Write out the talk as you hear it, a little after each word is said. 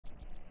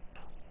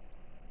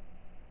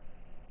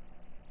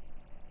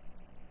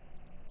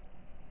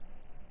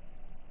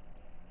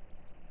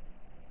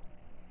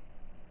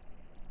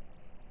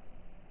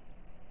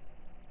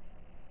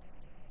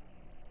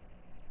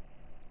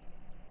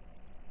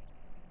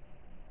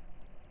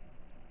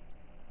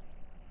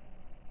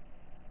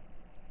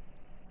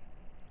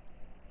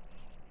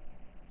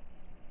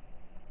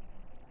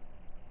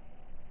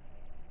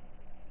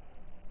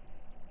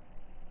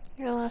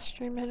last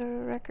stream hit a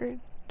record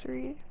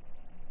 3.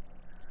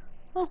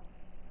 Oh,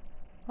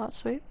 that's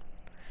sweet.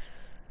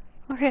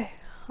 Okay,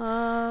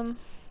 yeah.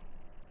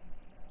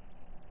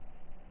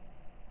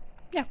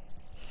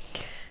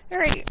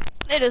 Alright,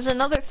 it is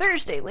another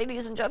Thursday,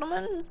 ladies and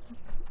gentlemen.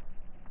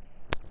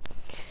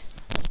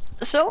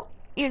 So,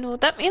 you know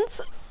what that means.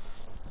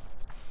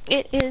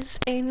 It is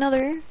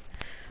another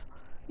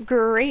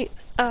great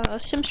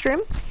sim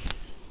stream.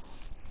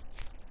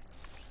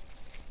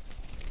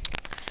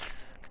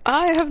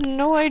 I have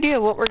no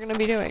idea what we're gonna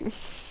be doing.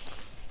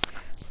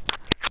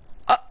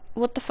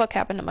 What the fuck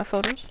happened to my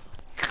photos?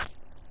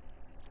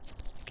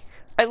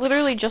 I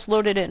literally just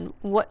loaded in.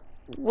 What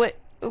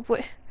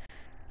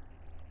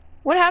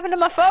happened to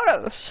my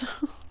photos?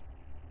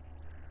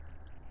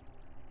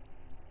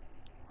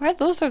 Why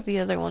those are the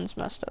other ones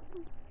messed up?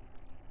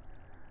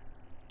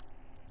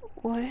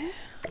 What?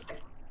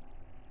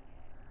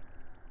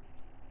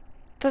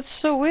 That's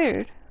so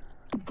weird.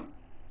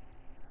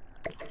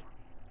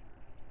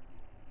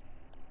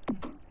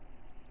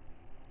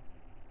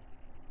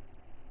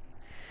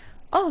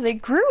 Oh, they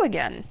grew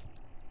again.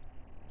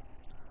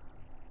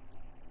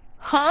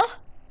 Huh?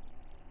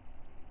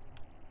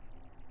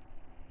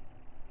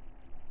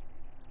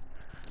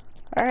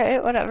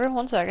 Alright, whatever.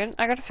 1 second.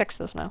 I gotta fix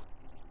this now.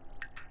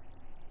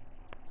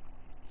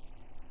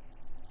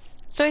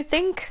 So I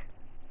think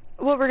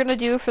what we're gonna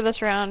do for this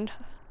stream,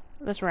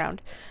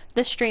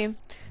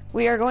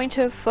 we are going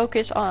to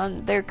focus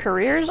on their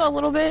careers a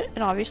little bit,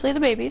 and obviously the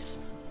babies.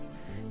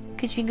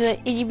 Cause you got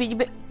itty bitty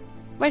bit.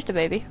 Where's the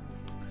baby?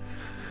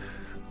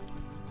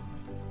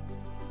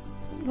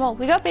 Well,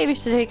 we got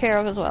babies to take care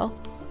of as well.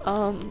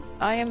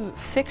 I am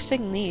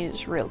fixing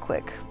these real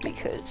quick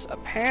because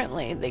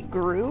apparently they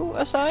grew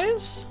a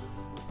size,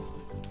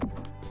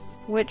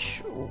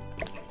 which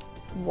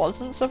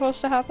wasn't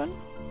supposed to happen.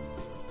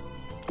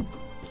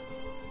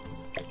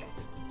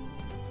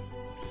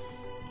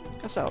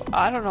 So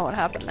I don't know what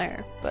happened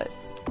there, but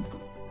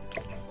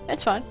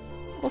it's fine.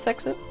 We'll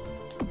fix it.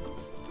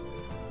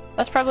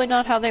 That's probably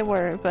not how they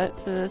were, but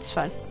it's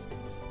fine.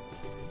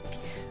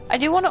 I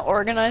do want to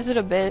organize it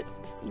a bit,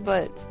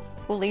 but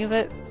we'll leave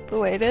it the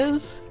way it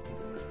is.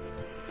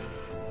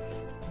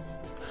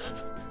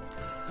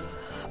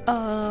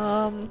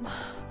 I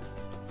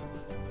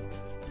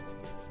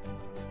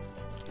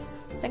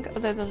think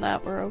other than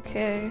that we're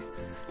okay.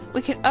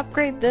 We can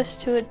upgrade this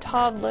to a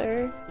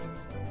toddler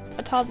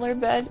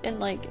bed in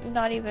like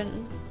not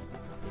even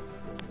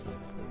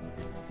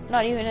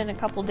in a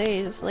couple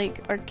days.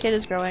 Like, our kid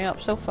is growing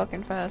up so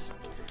fucking fast.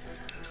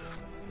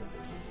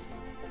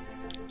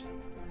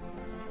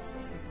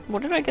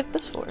 What did I get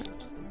this for?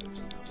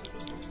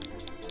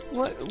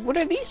 What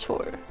are these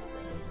for?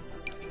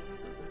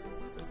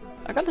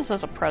 I got this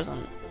as a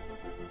present,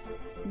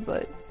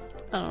 but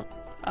I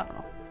don't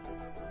know.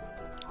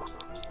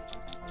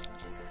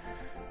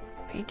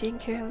 Painting,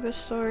 canvas,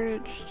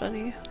 storage,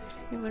 study,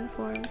 human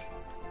form.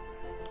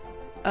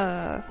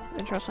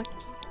 Interesting.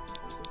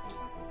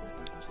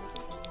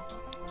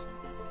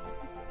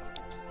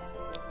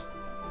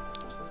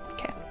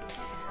 Okay.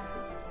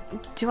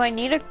 Do I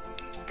need a...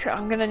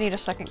 I'm gonna need a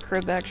second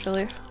crib,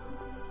 actually.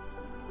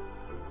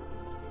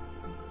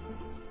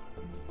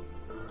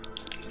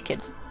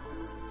 Kids.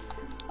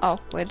 Oh,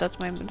 wait, that's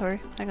my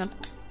inventory. Hang on.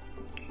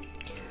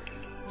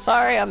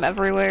 Sorry, I'm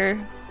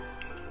everywhere.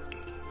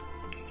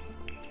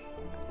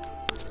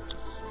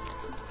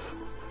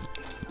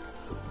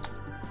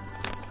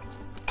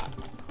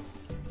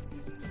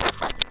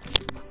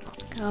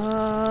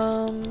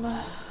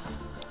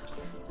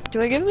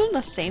 Do I give them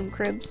the same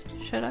cribs?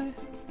 Should I?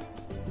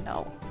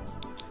 No.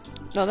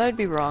 No, that'd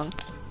be wrong.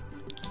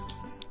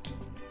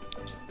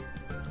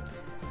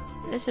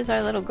 This is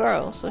our little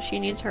girl, so she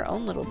needs her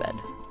own little bed.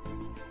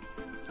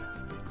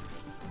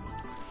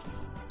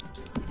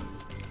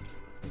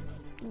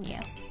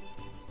 Yeah.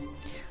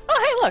 Oh,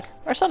 hey, look!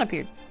 Our son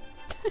appeared.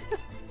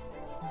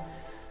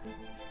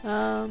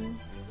 Yeah.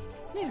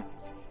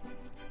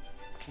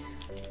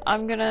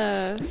 I'm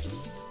gonna...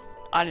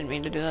 I didn't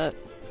mean to do that.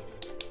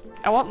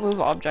 I want move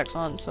objects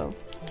on, so...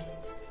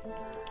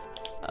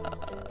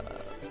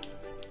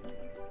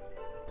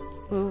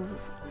 move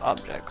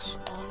objects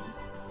on.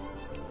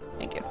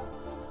 Thank you.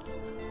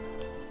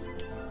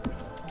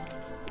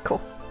 Cool.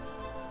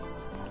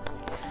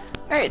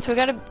 Alright, so we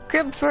got a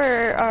crib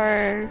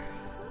for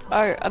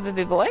a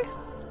baby boy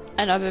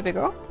and a baby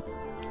girl.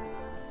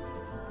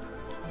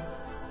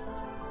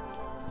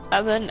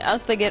 And then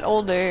as they get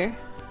older...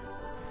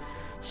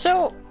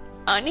 So,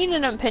 I need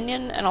an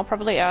opinion, and I'll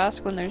probably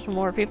ask when there's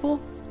more people.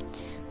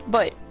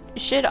 But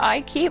should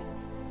I keep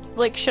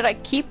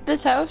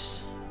this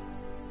house?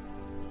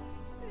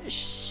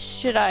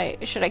 Should I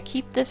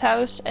keep this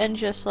house and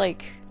just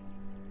like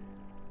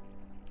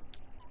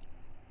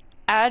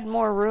add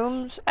more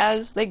rooms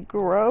as they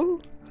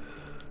grow?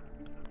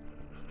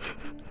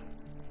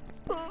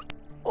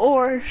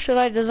 Or should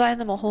I design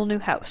them a whole new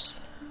house?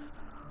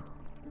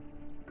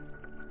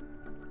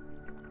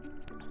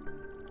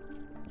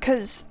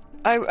 Cause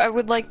I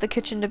would like the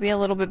kitchen to be a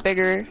little bit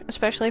bigger,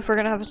 especially if we're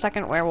gonna have a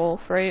second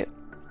werewolf, right?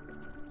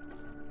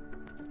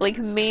 Like,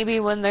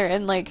 maybe when they're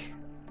in, like,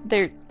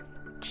 their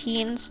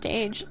teen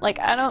stage. Like,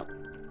 I don't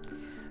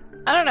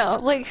know,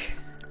 like,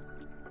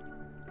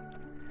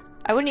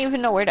 I wouldn't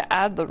even know where to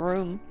add the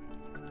room.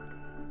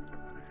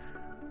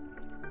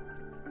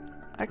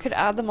 I could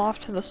add them off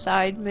to the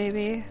side,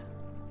 maybe.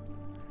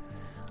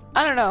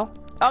 I don't know.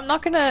 I'm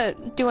not gonna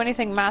do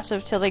anything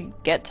massive till they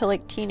get to,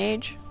 like,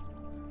 teenage,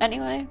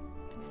 anyway.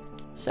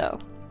 So.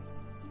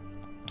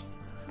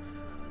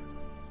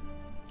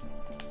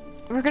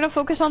 We're gonna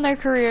focus on their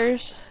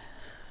careers.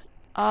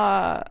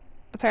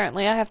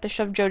 Apparently I have to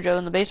shove JoJo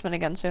in the basement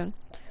again soon.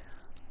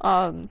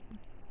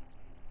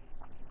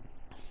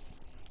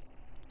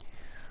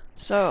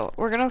 So,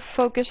 we're gonna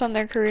focus on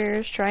their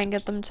careers, try and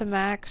get them to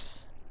max.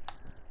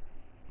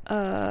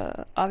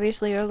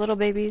 Obviously our little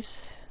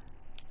babies.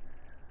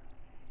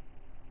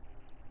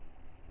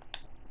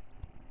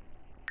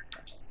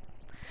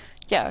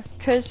 Yeah,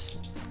 'cause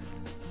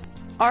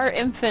our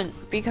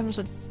infant becomes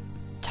a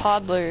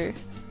toddler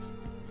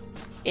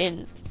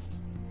in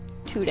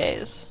 2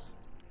 days.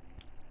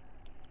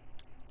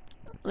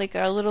 Like,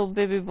 our little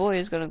baby boy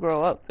is gonna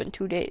grow up in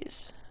 2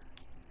 days.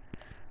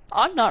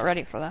 I'm not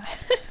ready for that.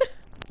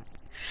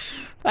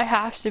 I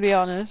have to be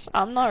honest,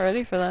 I'm not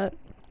ready for that.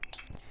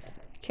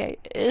 Okay,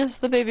 is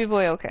the baby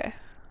boy okay?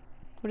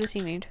 What does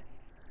he need?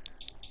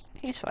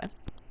 He's fine.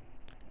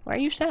 Why are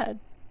you sad?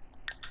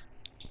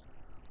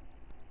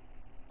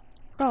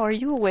 Oh, are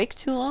you awake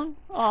too long?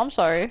 Oh, I'm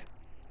sorry.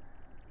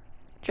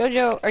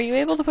 Jojo, are you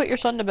able to put your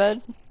son to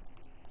bed?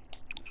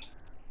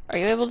 Are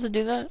you able to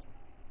do that?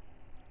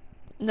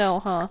 No,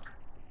 huh?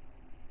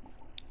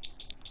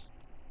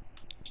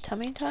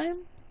 Tummy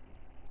time?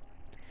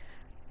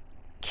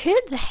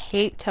 Kids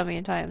hate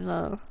tummy time,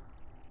 though.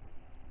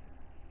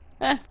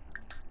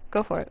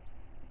 Go for it.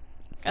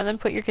 And then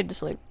put your kid to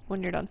sleep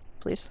when you're done,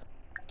 please.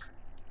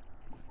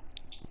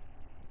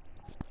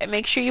 And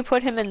make sure you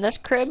put him in this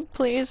crib,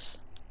 please.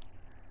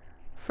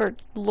 For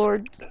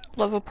Lord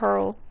Love of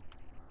Pearl.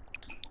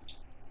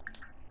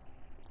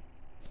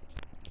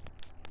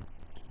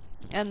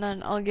 And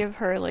then I'll give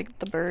her, like,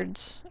 the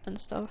birds and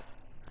stuff.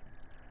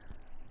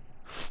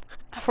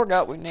 I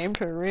forgot we named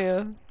her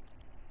Rhea.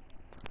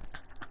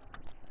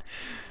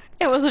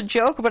 It was a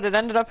joke, but it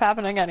ended up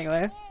happening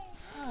anyway.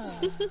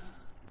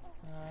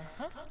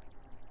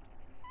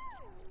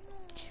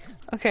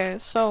 Okay,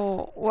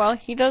 so while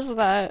he does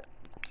that...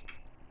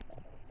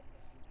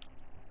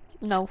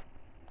 No.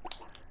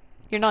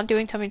 You're not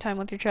doing tummy time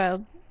with your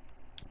child.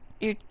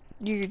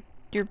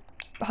 Your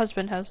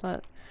husband has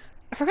that.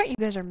 I forgot you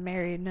guys are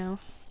married now.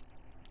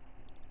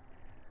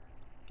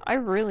 I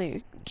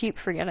really keep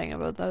forgetting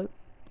about that.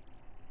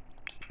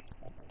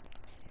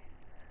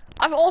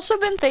 I've also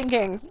been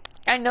thinking,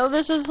 I know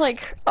this is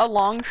like a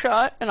long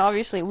shot, and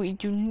obviously we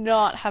do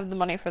not have the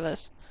money for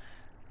this.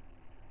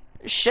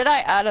 Should I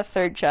add a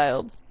third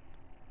child?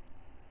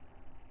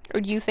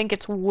 Or do you think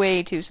it's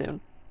way too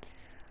soon?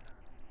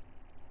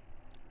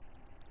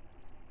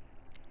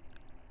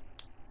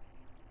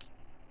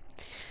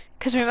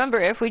 Because remember,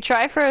 if we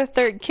try for a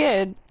third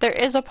kid, there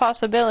is a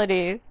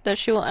possibility that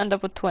she will end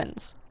up with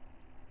twins.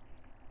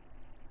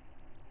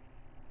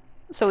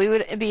 So we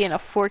would be in a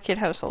 4-kid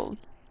household.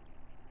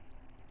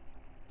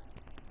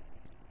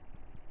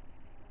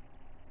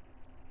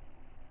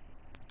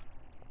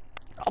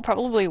 I'll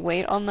probably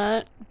wait on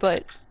that,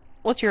 but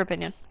what's your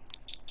opinion?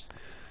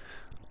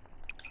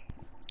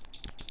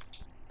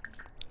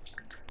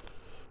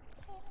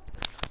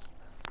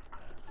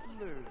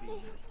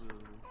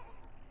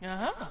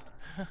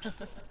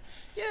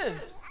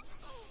 Yes.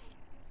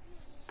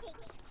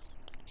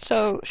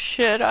 So,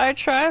 should I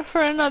try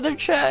for another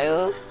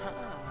child?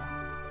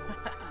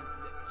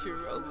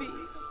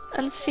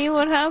 And see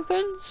what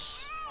happens?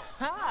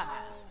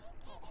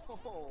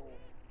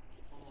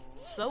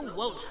 So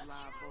what?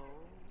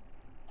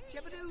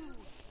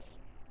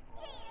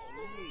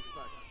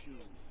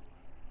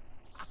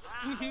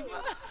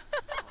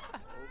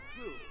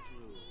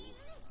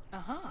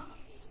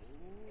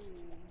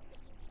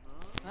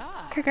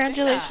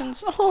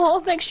 Congratulations.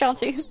 Oh, thanks,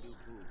 Chauncey.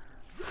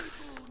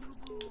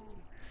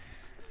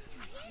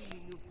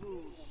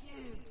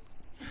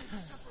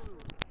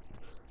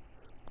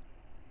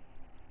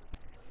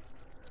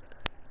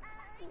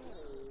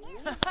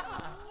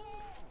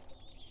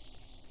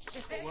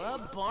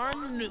 What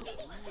barn new?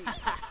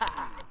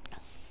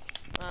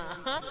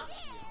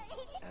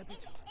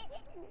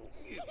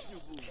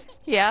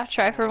 Yeah,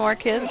 try for more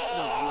kids.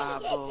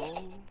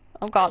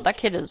 Oh god, that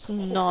kid is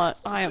not.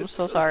 I am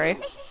so sorry.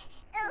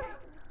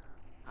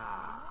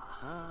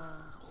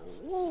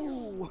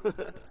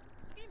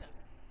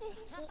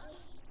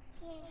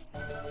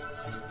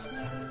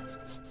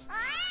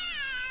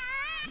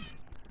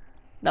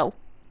 No.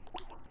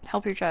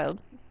 Help your child.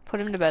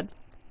 Put him to bed.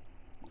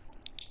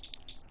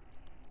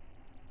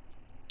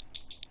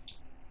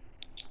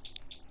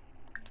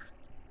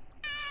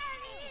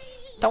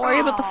 Don't worry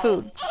about the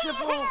food.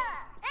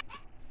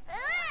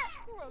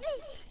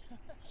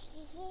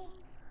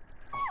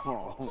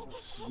 Oh,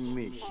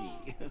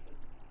 smishy.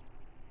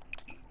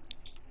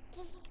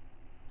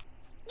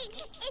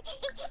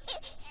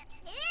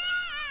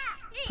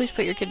 Please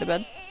put your kid to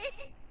bed.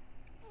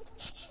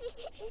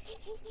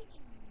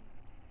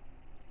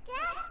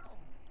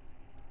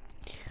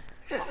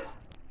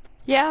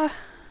 Yeah.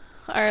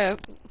 Alright.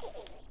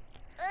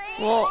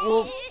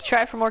 We'll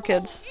try for more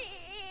kids.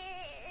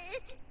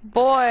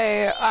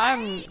 Boy,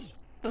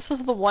 this is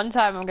the one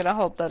time I'm gonna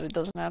hope that it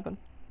doesn't happen.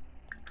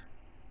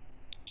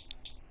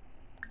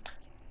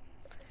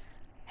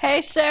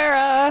 Hey,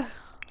 Sarah!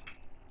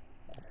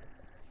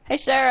 Hey,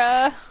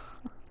 Sarah!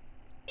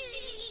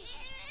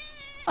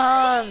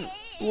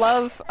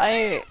 Love,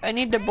 I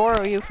need to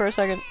borrow you for a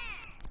second.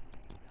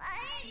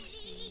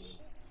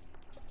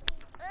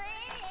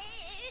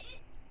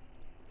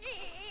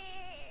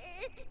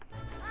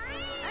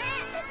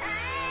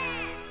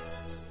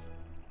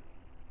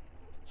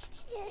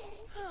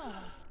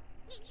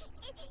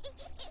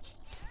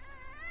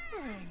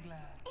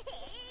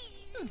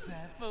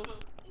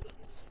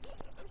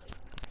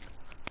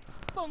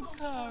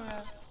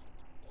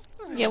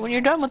 Yeah, when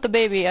you're done with the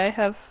baby, I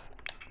have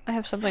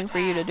something for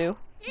you to do.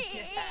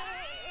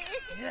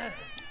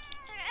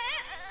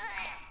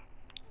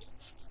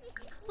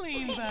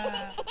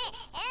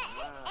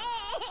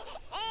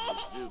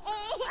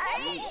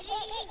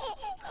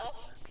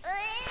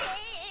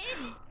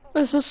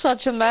 This is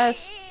such a mess.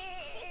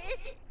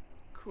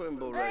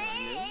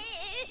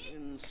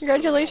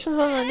 Congratulations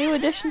on the new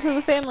addition to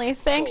the family.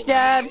 Thanks,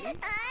 Dad.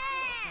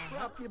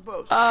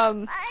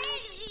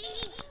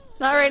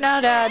 Not right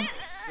now, Dad.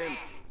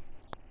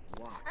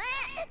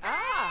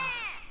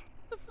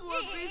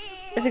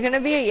 Is it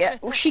gonna be a yeah?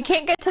 Well, she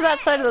can't get to that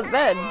side of the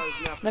bed.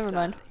 Never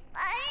mind.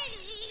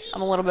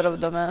 I'm a little bit of a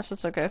dumbass.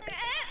 It's okay.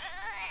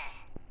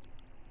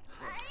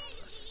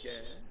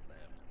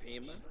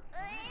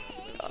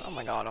 Oh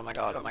my god, oh my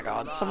god, oh my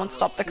god. Someone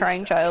stop the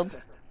crying child.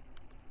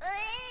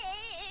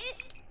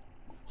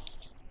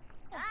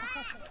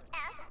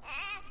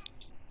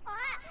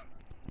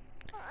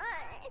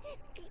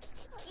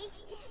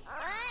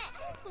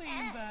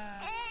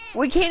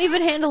 We can't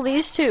even handle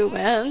these two,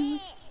 man.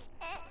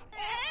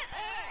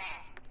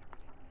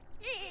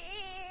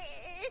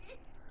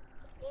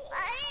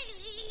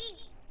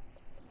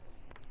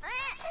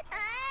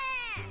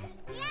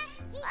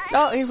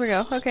 Oh, here we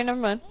go. Okay, never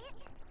mind.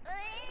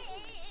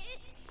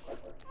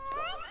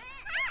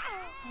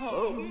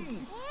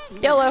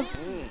 Yellow.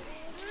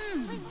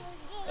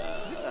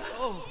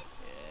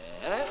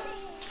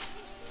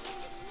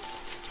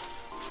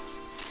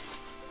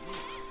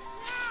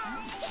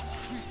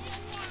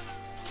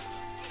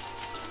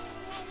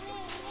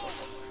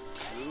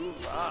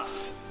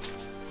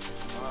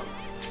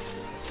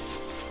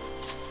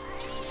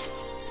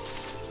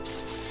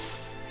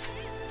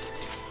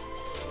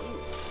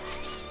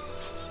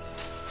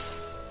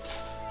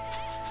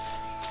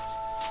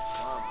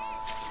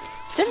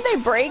 Didn't they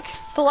break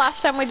the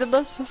last time we did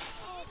this?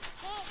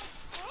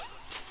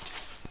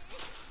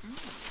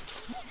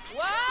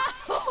 Wow!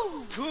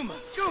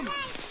 Skooma!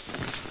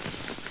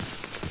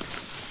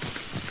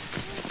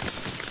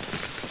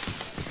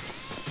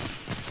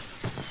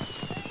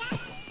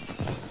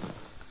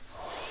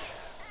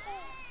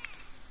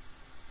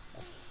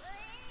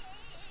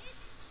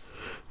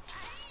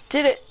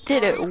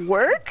 Did it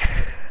work?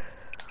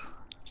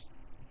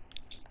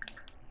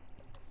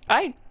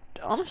 I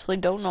honestly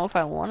don't know if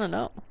I want to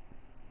know.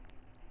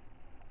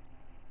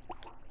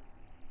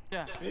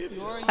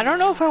 I don't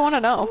know if I want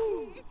to know.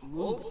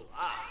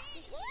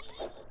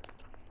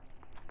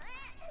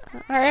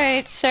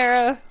 Alright,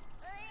 Sarah.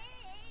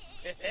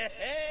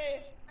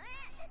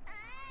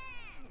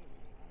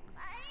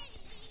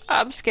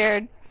 I'm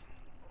scared.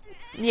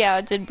 Yeah,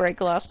 it did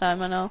break last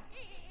time, I know.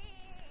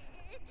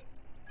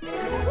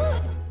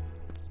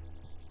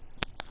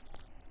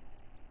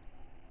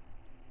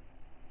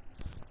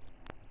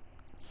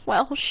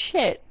 Well,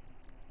 shit.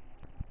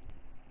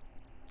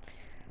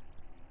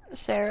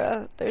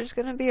 Sarah, there's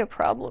gonna be a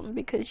problem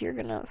because you're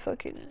gonna...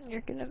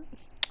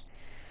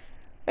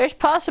 There's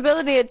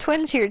possibility of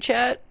twins here,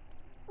 chat.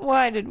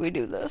 Why did we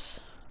do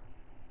this?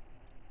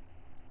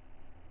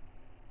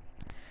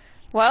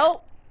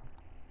 Well,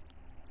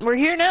 we're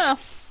here now.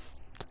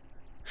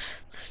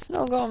 There's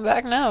no going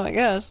back now, I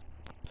guess.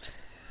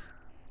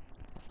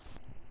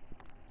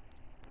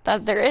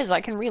 That there is,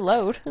 I can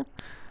reload.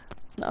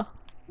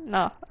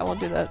 No, I won't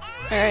do that.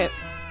 Alright.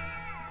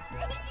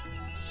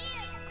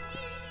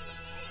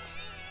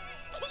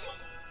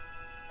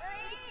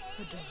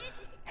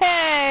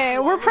 Hey,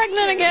 we're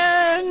pregnant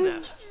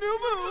again!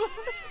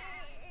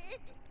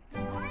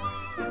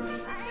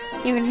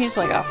 Even he's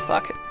like, oh,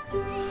 fuck it.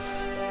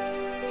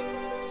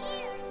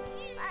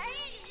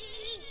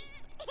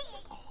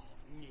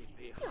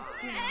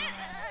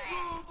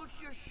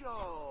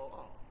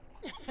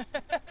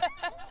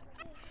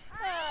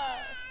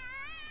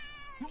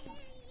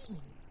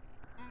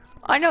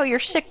 I know, you're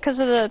sick because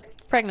of the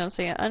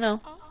pregnancy, I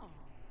know.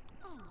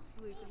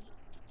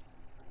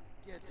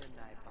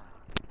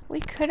 We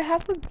could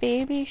have a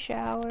baby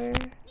shower.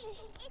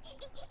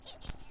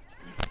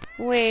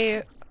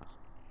 Wait.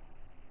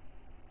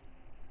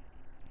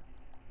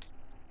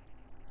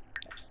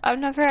 I've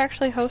never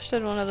actually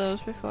hosted one of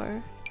those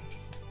before.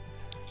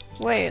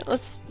 Wait,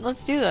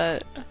 let's do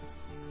that.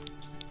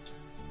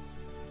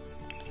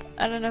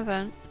 At an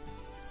event.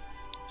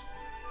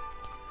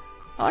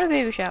 I want a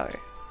baby shower.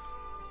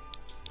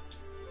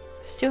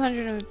 It's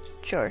 200,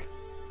 sure.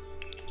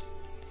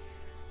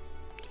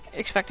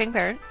 Expecting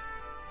parent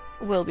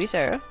will be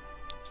Sarah.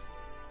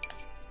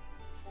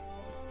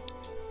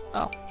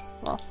 Oh,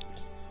 well.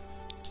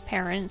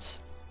 Parents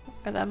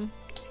for them.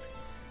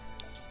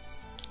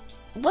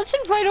 Let's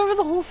invite over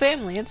the whole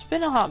family. It's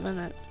been a hot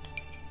minute.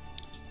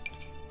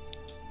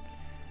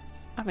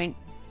 I mean,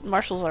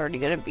 Marshall's already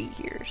gonna be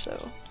here,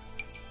 so.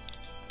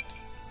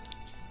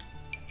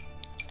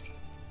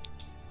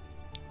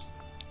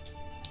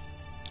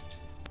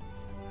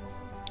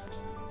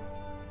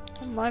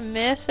 Am I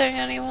missing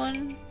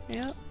anyone?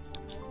 Yep.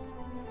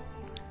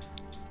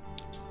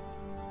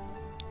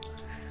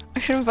 I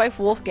should invite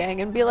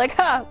Wolfgang and be like,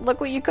 ha! Look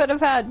what you could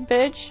have had,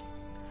 bitch!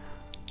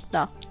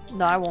 No.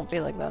 No, I won't be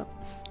like that.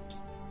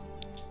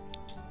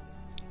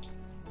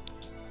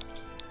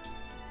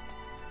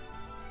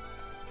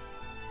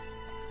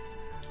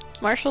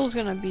 Marshall's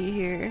gonna be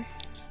here.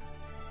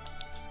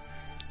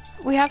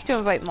 We have to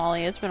invite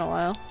Molly, it's been a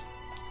while.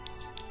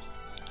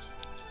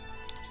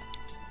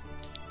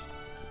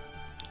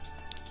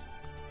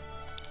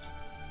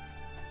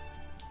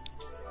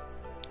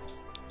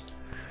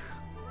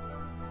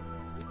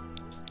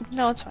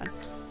 No, it's fine.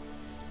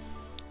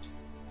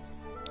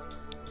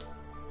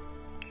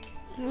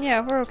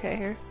 Yeah, we're okay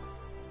here.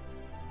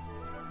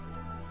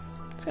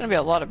 It's gonna be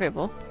a lot of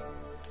people.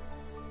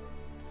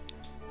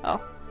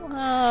 Oh.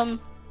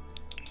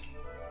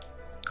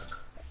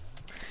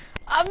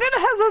 I'm gonna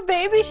have a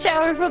baby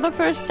shower for the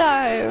first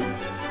time!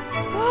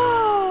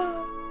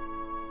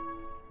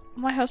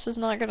 My house is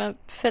not gonna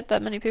fit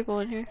that many people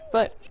in here,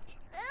 but...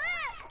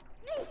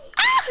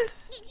 Ah!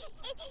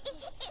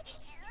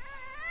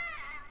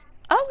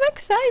 I'm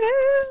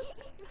excited!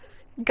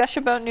 Gush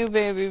about new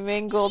baby.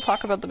 Main goal,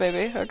 talk about the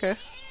baby. Okay.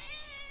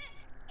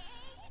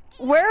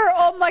 Where are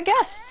all my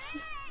guests?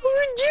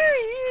 Oh,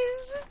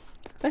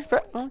 jeez!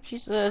 Oh,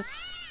 Jesus.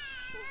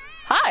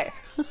 Hi!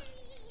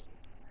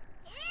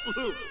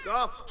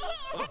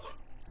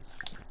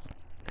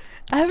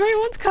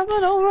 Everyone's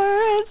coming over.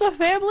 It's a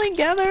family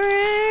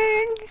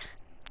gathering.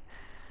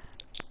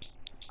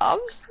 I'm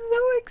so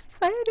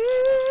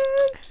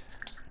excited.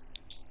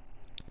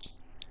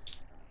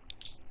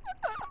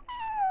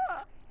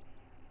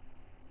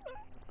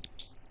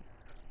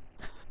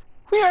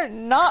 We are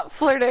not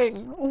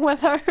flirting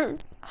with our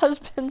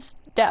husband's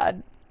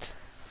dad.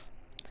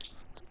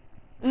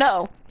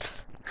 No.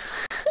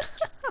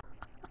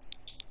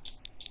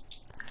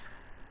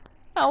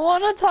 I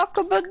wanna talk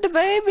about the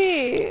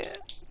baby.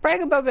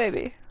 Brag about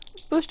baby.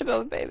 Boost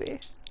about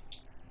baby.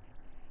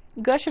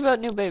 Gush about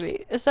new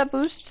baby. Is that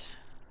boost?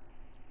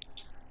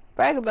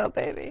 Brag about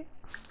baby.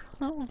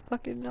 I don't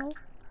fucking know.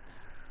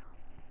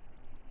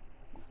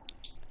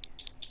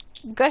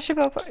 Gush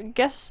about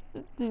guess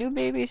new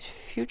baby's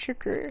future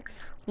career.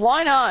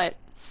 Why not?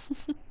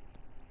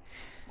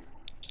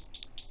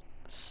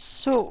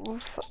 So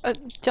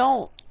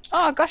don't.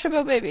 Oh, gush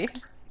about baby.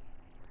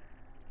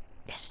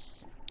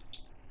 Yes.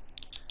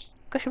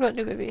 Gush about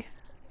new baby.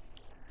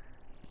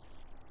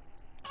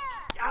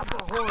 We're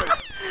gonna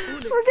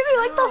be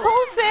like the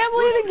whole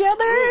family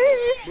together.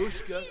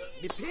 Mushka,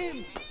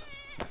 Nipim.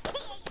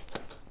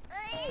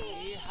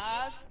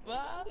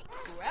 Hasba,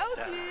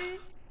 Grouchy.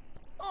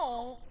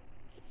 Oh.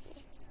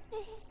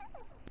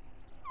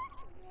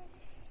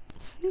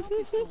 Here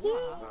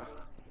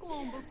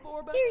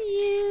he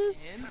is.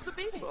 And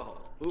Sabine.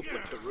 Oh, Ufa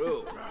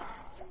Taru.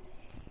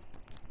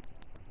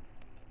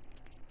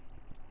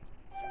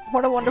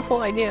 What a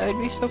wonderful idea. I'd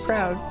be so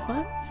proud.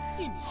 What?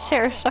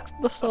 Sarah sucked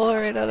the soul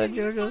right out of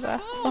JoJo's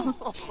asshole.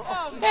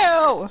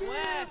 Ew!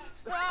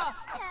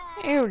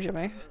 Ew,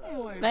 Jimmy.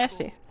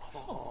 Nasty.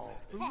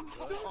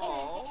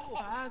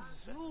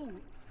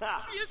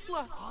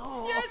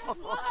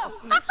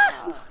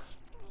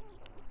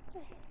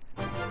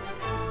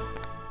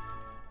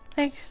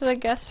 Thanks for the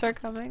guests for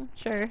coming.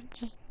 Sure,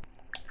 just...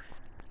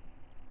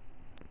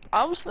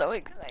 I'm so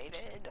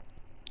excited.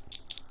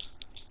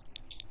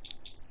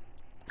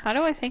 How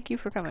do I thank you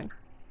for coming?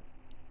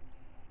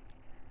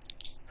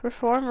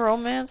 Perform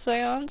romance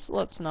seance?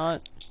 Let's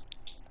not.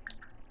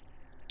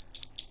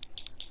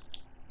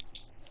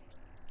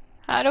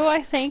 How do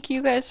I thank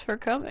you guys for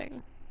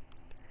coming?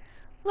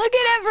 Look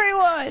at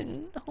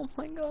everyone! Oh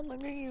my god,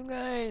 look at you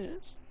guys.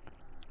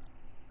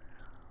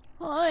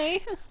 Hi.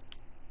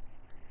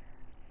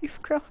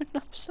 You've grown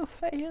up so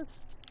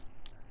fast.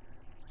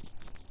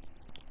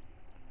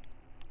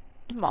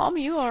 Mom,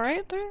 you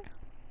alright there?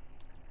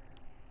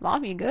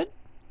 Mom, you good?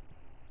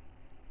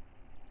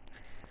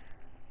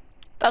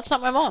 That's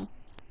not my mom.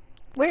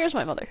 Where is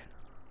my mother?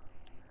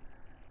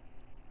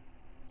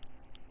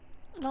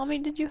 Mommy,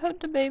 did you have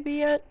the baby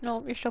yet?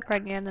 No, you're still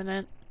pregnant, isn't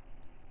it?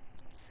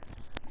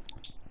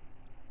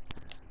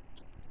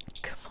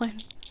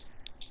 Complain.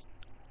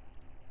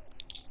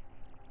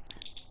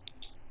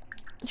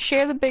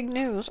 Share the big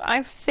news.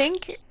 I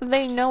think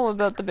they know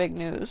about the big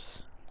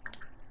news.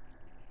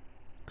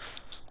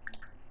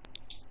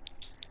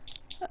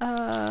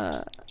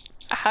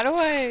 How do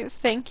I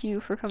thank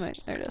you for coming?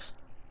 There it is.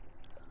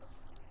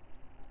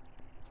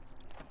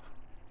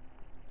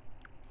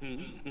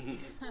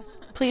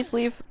 Please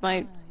leave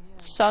my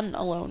son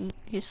alone.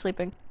 He's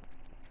sleeping.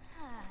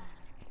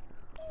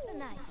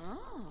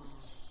 Oh.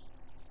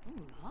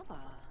 Ooh, hubba.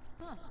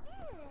 Huh.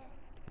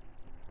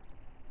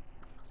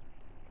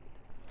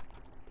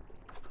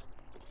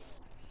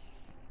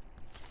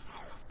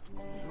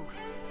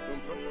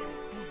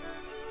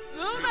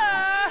 Zuna!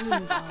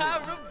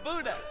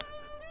 Rabuda!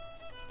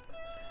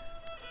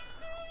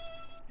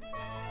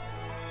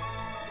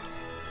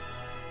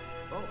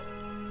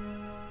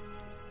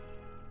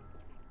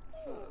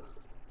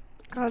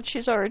 God,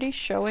 she's already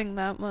showing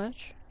that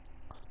much.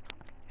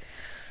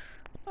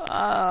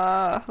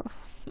 Uh...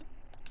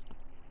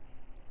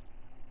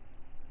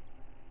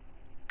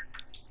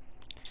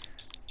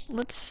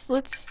 Let's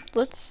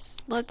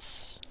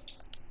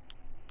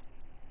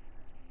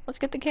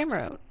get the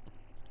camera out.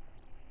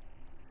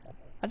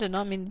 I did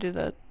not mean to do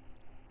that.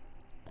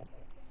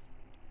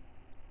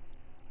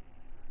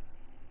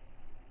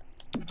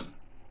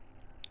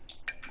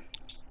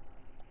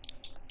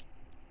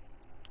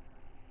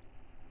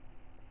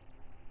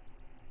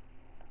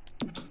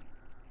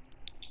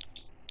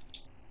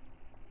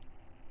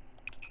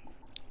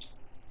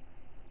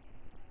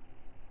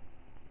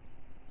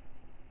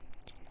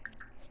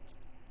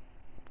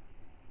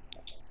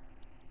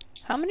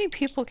 How many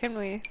people can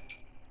we...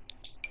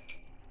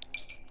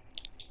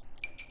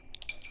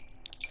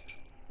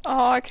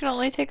 Oh, I can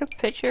only take a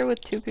picture with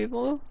 2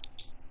 people?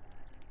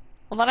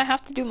 Well, then I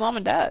have to do mom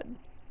and dad.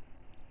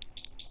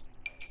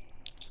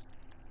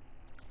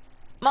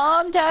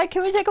 Mom, Dad,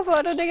 can we take a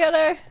photo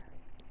together?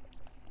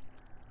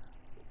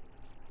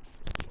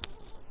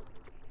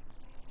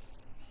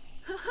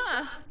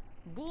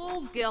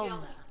 Bull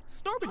Gelna.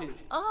 Storbadu.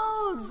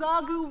 Oh,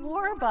 Zagu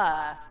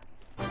Warba.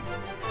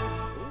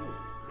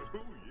 Who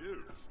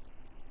years?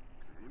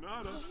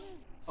 Kunada.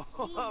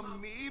 Oh,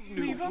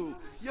 Meebnu.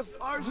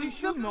 Yafarzi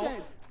Shubno.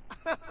 Shubset.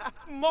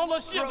 Mola Bro,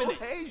 Shibini.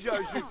 hey,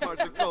 Jarju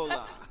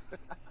Parsacola.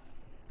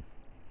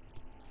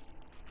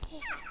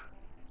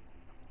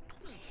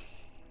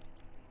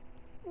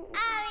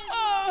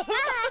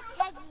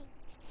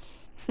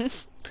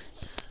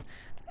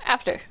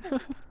 After.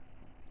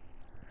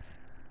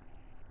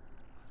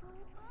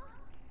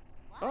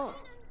 Oh.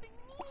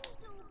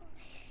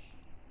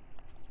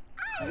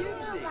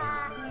 Yibsy.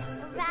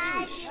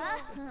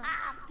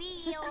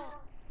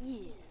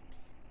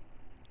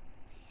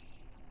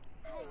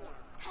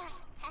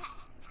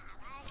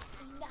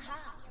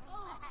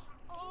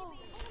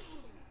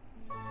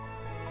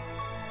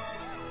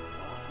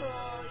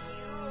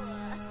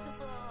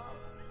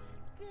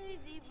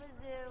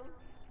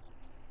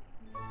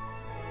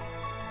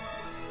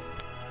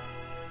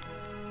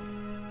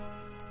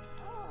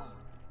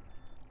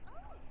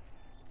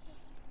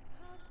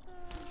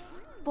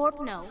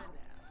 Borpno.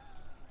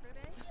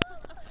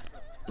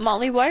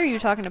 Molly, why are you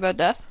talking about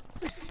death?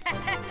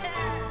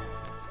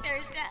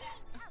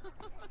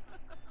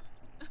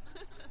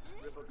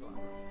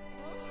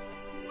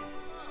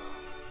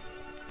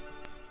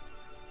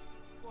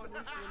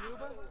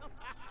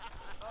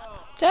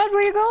 Dad,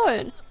 where you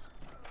going?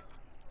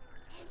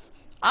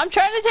 I'm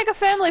trying to take a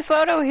family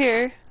photo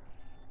here.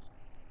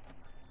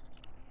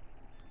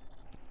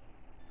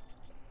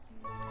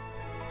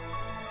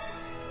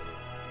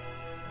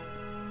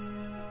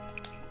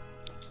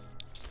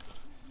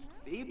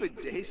 Biba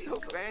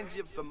Deso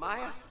Fanjib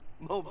Famaya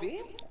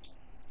Mobim?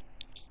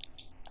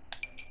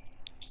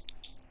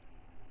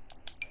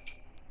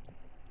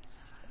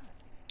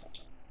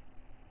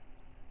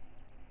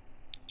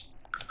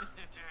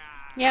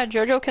 Yeah,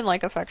 Jojo can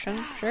like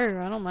affection.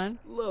 Sure, I don't mind.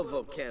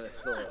 Lovo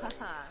Canathor.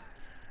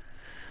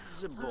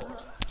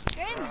 Zabora.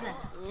 Grinza.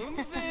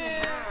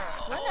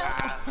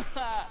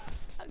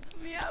 That's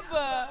me,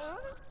 Abba.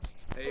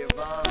 Hey,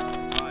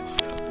 Yvonne. Watch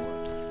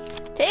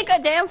that. Take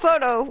a damn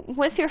photo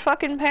with your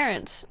fucking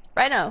parents.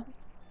 Right now.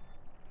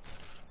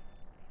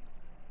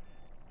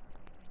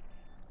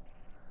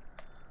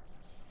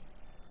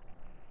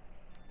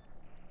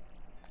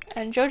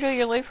 And Jojo,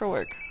 you're late for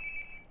work.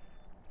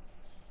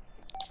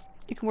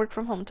 You can work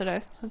from home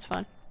today. That's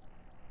fine.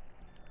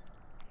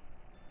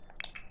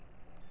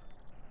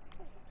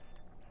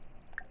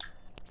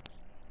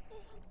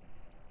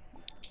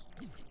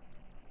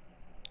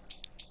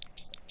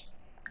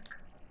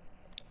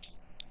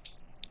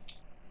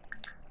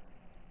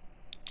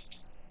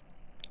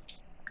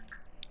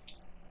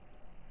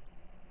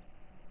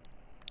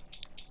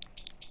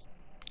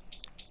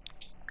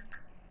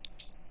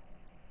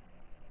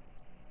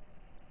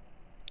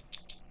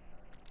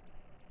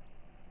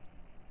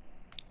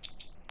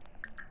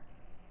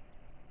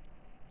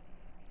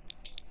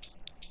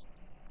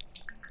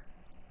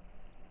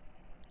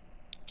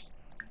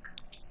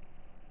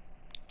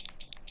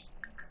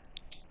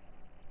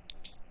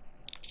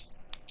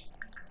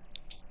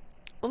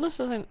 Well,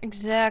 this isn't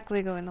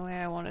exactly going the way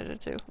I wanted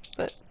it to,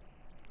 but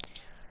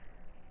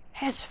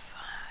it's fine.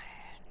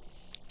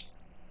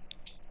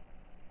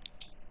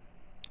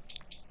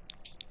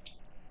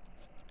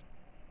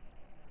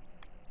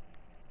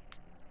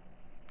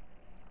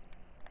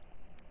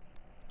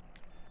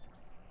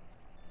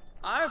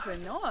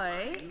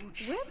 Arpanoi,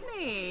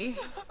 Whitney,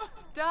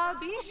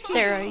 Darbishi,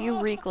 Sarah,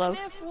 you reek love.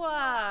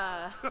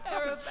 Mifwa,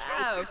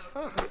 Arabaf.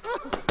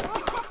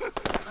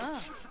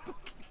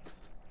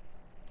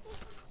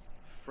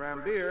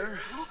 Frambeer.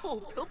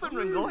 Oh, Pilpin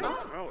Rangoya.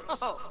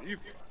 Oh, it's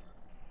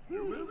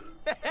evil.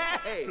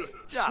 Hey!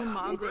 Doc.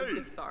 Shamangra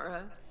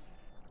Dathara,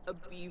 a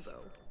bevo.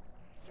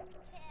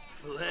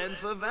 Flynn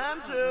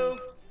Favantu.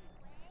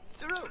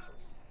 Zero.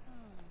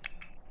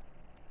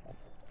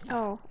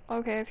 Oh,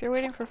 okay, if you're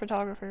waiting for a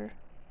photographer.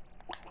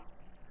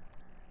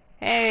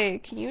 Hey,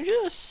 can you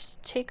just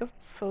take a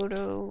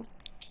photo?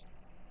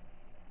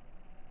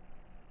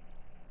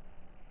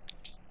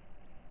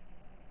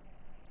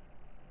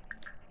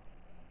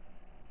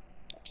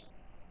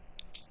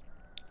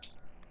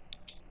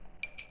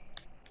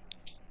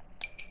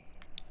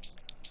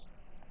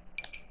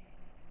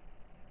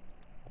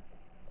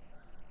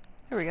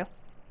 Here we go.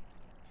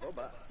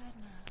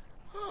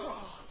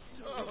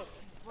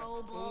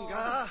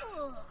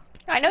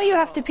 I know you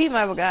have to pee,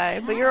 my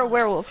guy, but you're a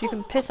werewolf. You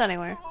can piss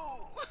anywhere.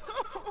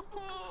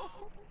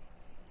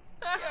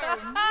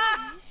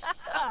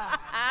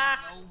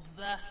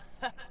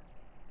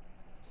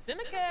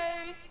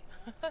 Sinike,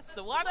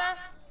 Sawada,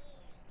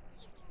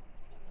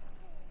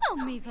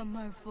 Omiva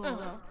Murfu,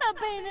 a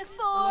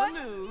Benefort,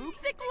 Lanu.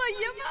 Sikla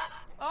Yuma,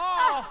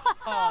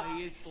 Oh,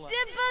 Yishla.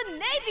 Shiba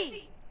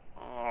Navy.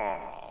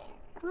 Oh,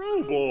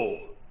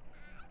 Grubel.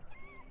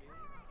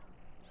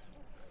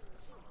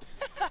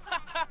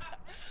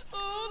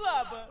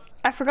 Ulaba.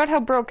 I forgot how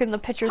broken the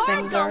picture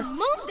things Targo are.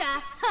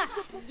 Munda,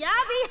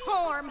 Yabi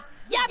Horm,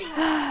 Yabi.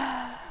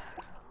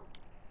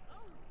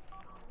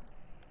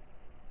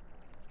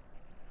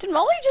 Did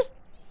Molly just...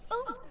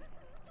 Ooh.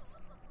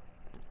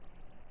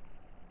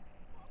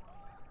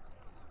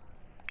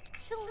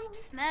 Shalib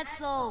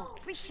Smetzel,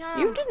 Prisham.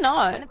 You did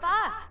not.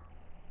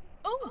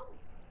 Ooh.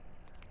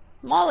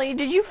 Molly,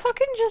 did you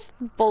fucking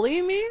just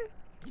bully me?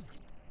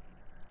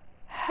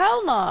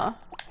 Hell nah.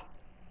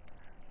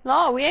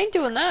 No, we ain't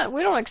doing that.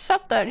 We don't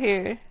accept that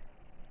here.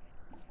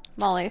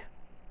 Molly.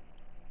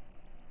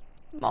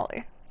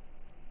 Molly.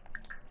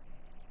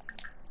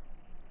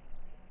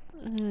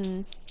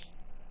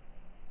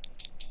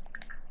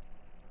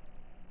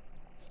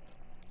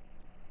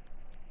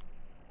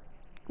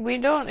 We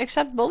don't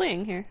accept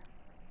bullying here.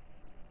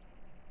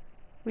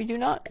 We do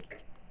not.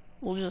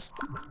 We'll just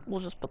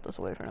put this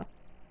away for now.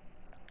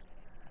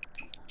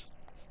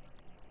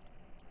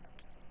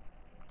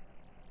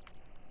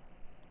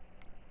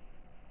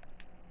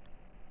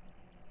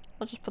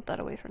 I'll just put that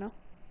away for now.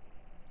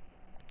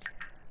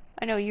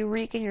 I know, you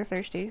reek and you're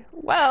thirsty.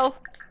 Well,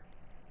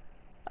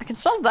 I can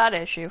solve that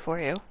issue for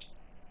you.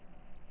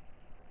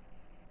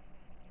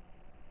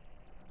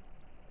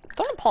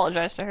 Don't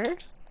apologize to her.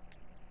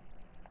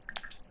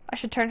 I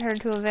should turn her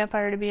into a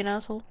vampire to be an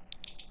asshole.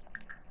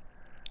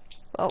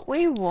 But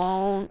we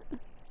won't.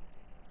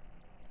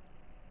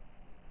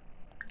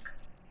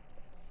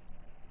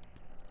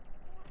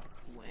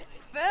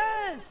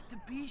 Fest,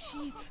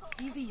 Bishi,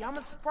 Easy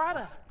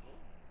Yamasprada.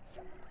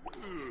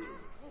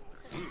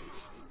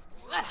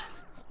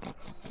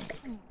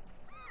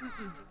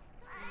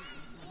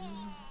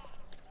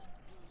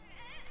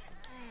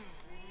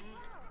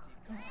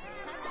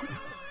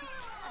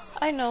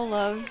 I know,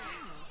 love.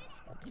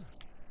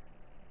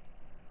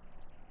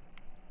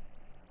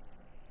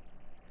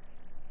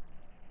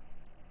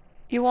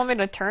 You want me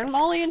to turn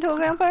Molly into a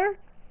vampire?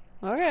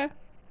 Okay.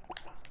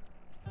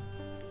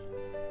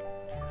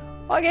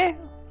 Okay.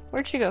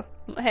 Where'd she go?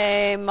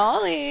 Hey,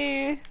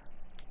 Molly.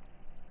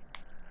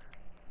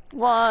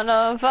 One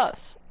of us.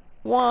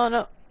 One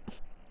of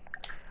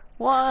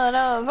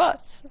us.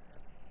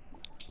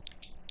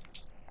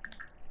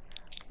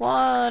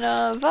 One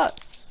of us.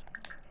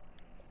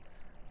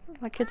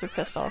 My kids are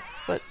pissed off,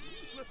 but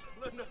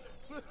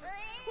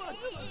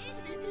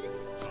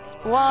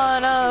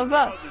one of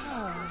us.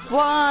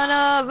 One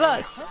of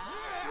us.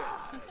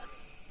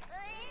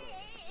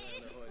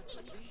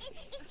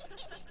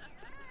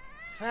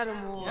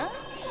 Furthermore,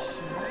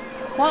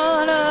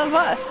 One of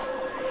us.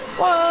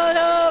 One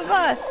of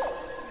us.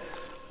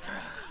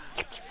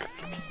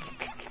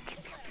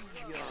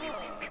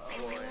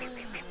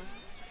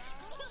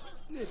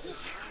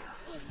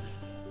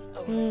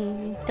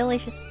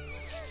 Delicious.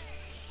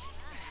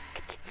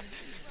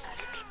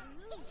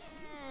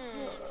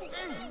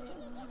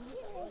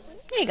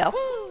 There you go.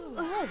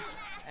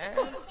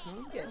 and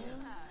soon get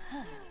him.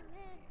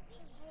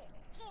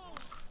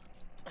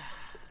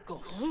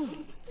 Go.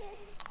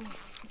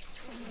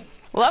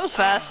 Well, that was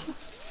fast.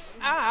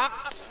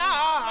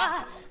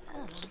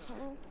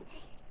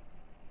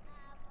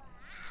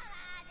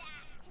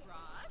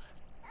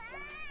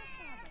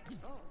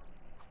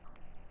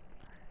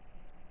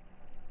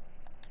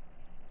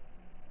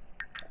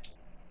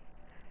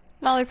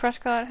 Molly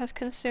Prescott has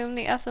consumed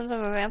the essence of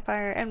a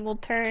vampire and will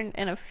turn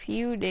in a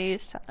few days'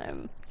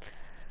 time.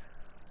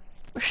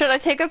 Should I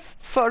take a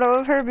photo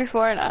of her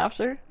before and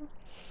after?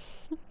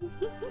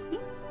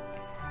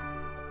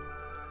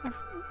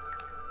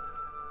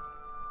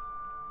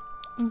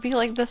 Be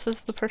like, this is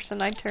the person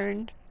I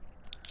turned.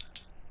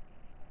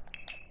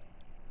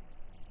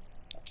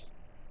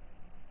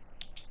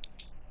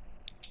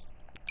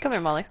 Come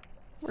here, Molly.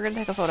 We're gonna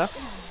take a photo.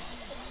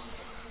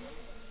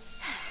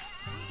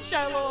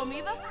 Shiloh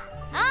Amida?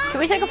 Can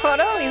we take a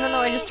photo even though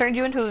I just turned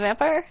you into a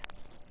vampire?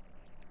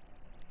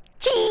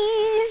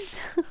 Cheese!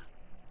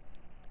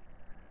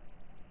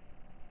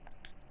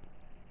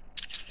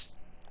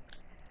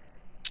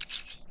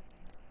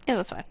 Yeah,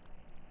 that's fine.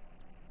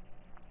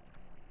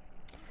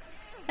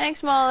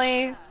 Thanks,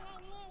 Molly.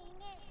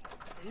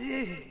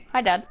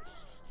 Hi, Dad.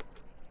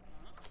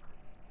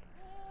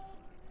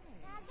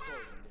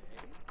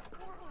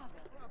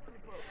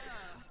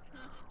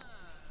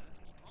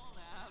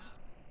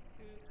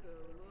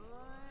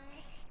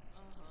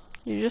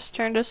 You just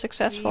turned a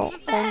successful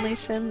Only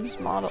Sims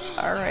model.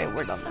 Alright,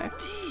 we're done there.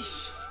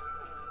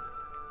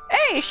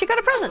 Hey, she got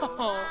a present!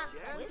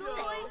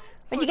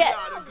 What'd you get?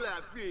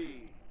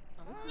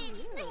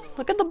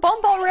 Look at the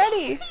bump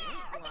already!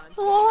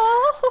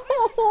 Oh.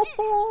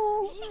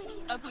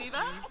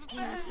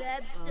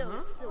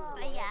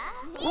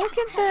 Look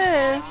at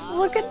this!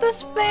 Look at this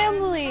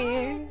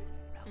family!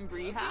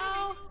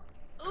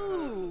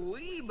 Ooh,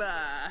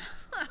 Eba.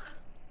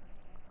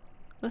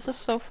 This is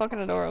so fucking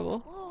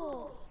adorable.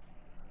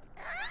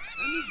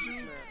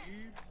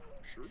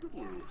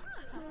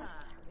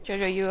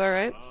 Jojo, you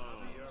alright?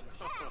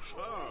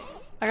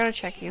 I gotta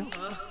check you.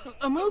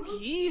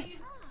 Amogi?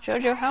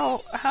 Jojo,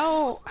 how?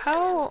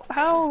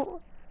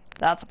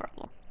 That's a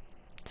problem.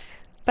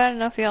 Bad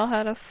enough y'all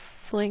had a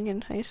fling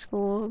in high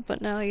school,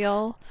 but now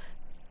y'all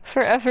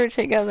forever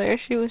together.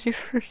 She was your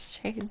first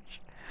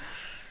change.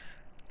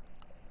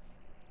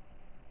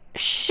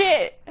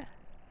 Shit!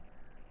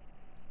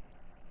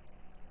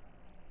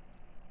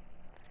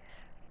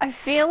 I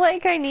feel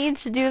like I need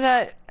to do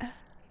that.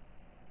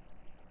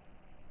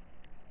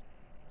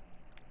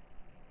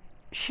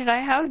 Should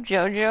I have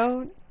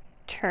Jojo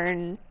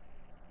turn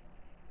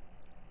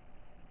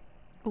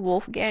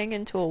Wolfgang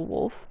into a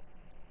wolf?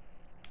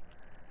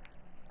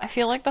 I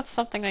feel like that's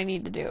something I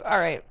need to do.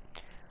 Alright.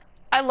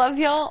 I love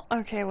y'all.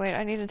 Okay, wait,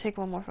 I need to take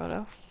one more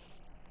photo.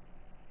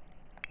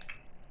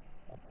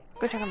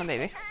 Go check on the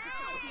baby.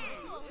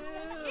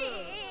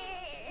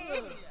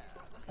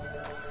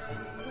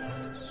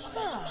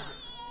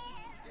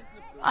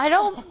 I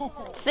don't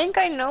think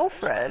I know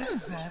Fred.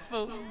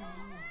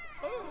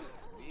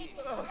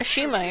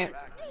 She might.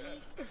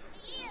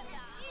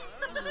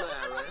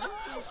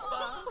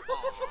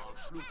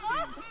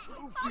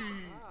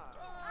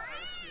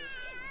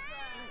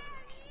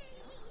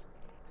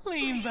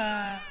 Lean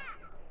back.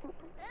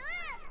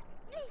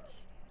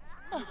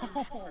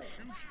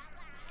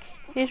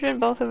 He's been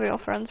both of your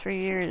friends for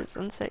years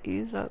and set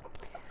you up.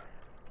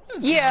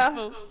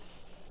 Yeah.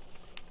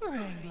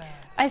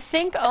 I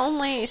think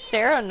only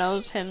Sarah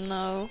knows him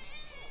though.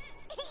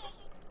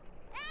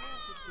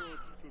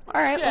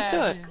 Alright, let's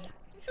do it.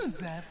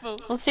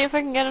 Let's see if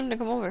I can get him to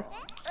come over.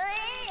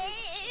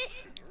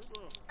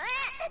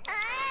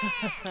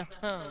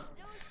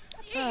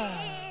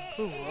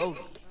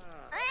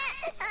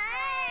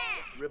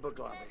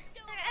 Ribaglabi.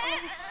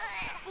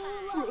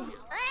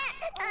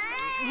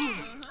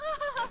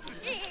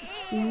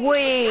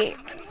 Wait.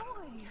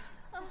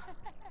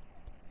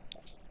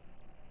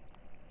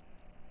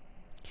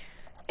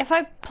 If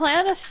I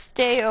plan a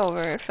stay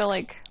over for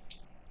like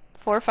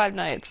 4 or 5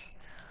 nights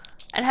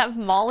and have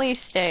Molly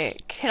stay,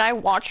 can I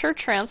watch her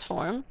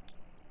transform?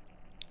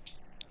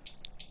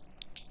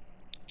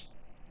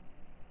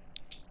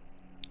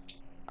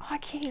 Oh, I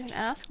can't even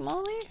ask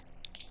Molly?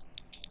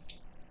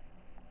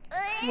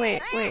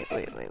 Wait.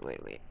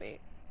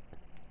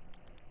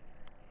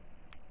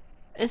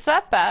 Is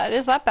that bad?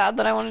 Is that bad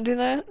that I want to do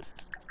that?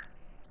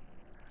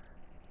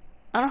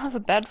 I don't have a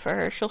bed for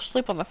her. She'll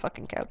sleep on the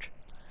fucking couch.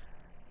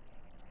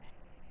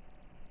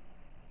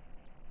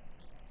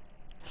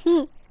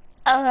 I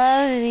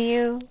love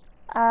you.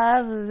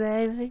 I love you,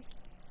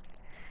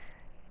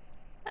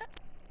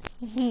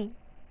 baby.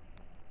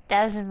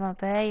 That's my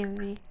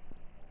baby.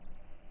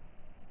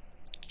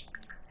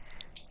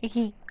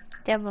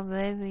 That's my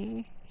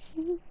baby.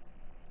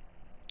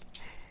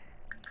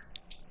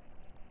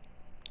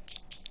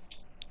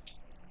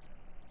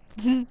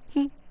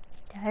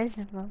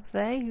 That's my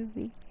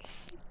baby.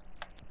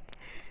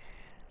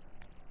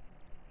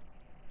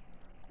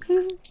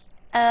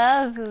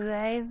 I love you,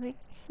 baby.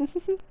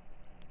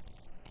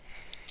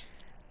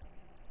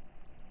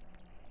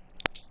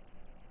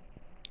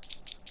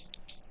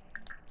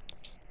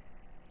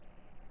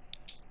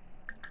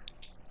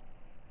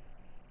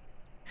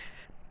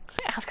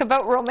 Ask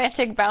about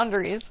romantic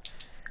boundaries.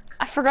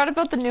 I forgot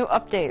about the new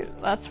update,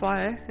 that's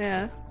why,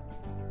 yeah.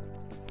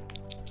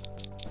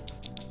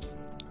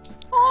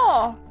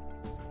 Oh!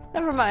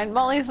 Never mind,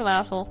 Molly's an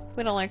asshole.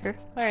 We don't like her.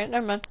 Alright,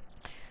 never mind.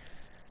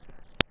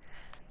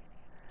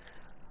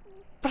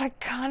 But I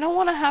kinda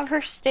wanna have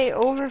her stay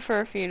over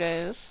for a few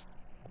days.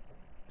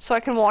 So I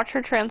can watch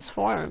her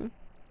transform.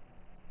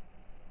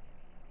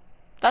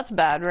 That's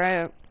bad,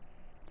 right?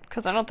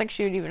 Because I don't think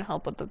she would even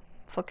help with the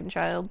fucking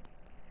child.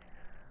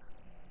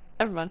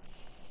 Never mind.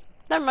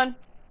 Never mind.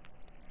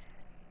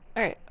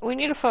 Alright, we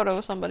need a photo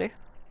of somebody.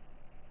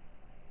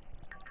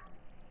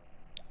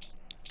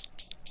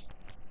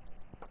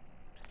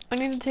 I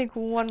need to take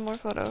one more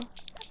photo.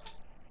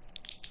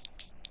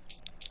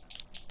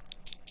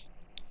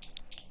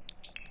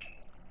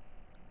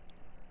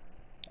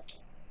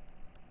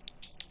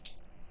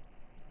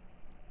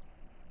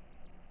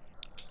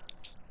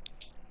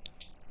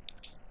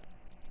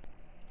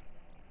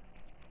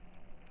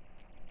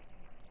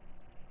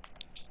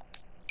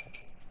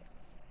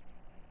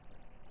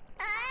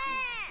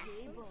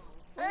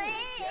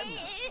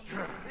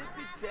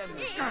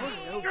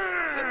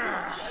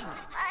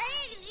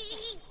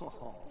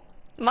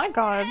 My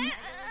god,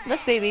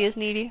 this baby is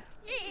needy.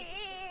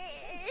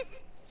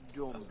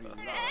 Don't be loud,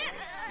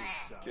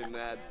 Susa. Can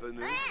add for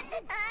this?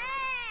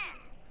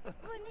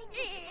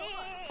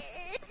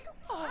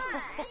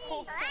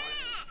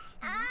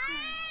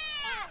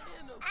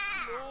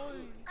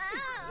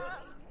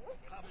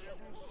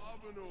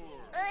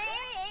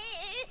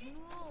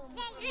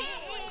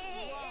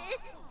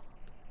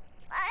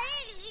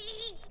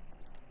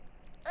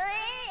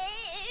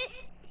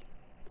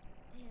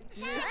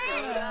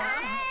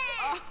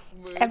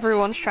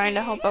 Everyone's trying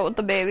to help out with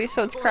the baby,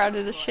 so it's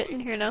crowded as shit in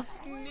here now.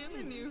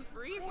 Ninu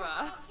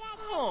Freeba.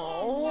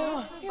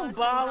 Oh,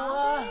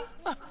 Yambala.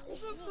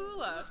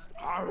 Sabula.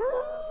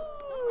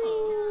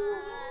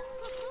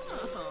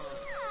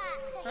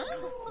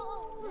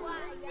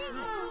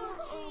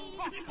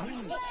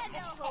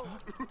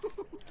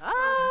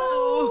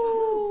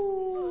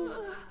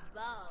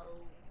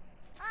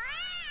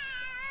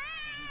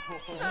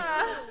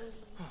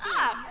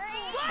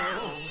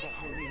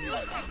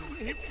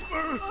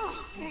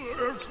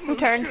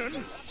 Turn.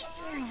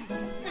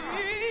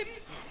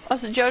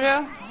 What's it,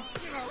 Jojo?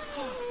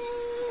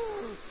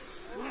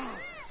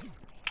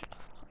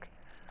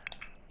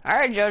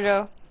 Alright,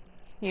 Jojo.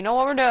 You know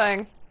what we're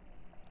doing.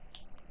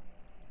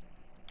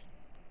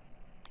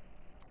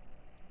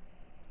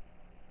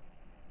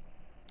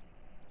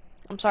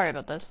 I'm sorry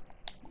about this.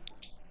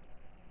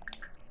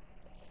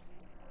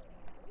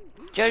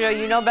 Jojo,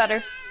 you know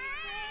better.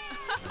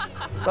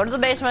 Go to the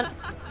basement.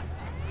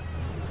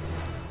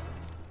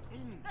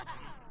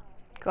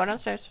 Go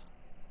downstairs.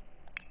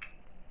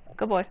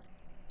 Good boy.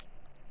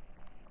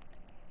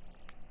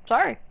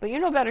 Sorry, but you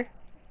know better.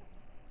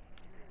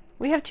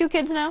 We have 2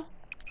 kids now.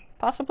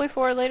 Possibly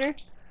 4 later.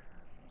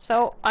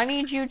 So, I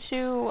need you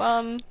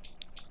to,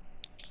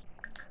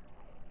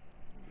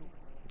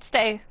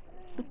 stay.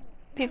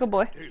 Peek-a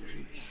boy.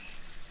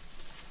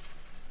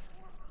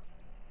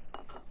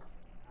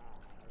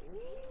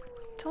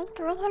 Don't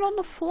throw that on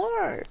the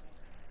floor.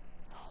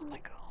 Oh my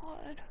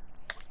god.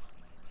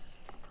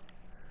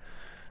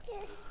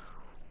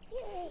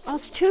 Oh,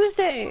 it's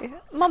Tuesday.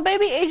 My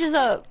baby ages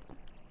up.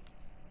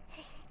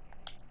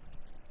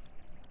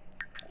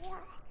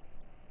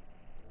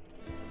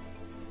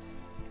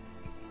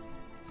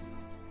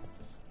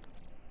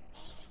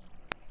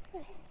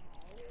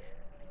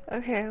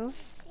 Okay,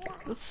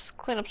 let's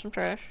clean up some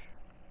trash.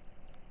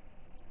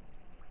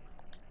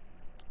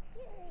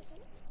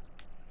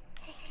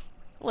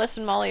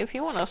 Listen, Molly, if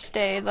you want to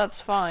stay, that's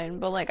fine,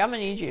 but like, I'm gonna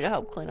need you to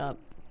help clean up.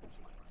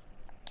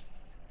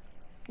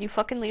 You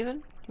fucking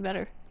leaving? You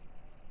better.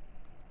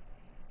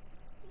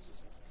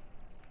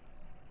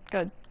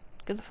 Good.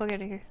 Get the fuck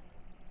out of here.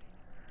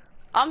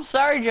 I'm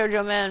sorry,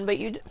 Jojo, man, but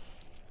you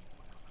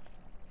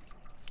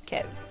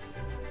okay.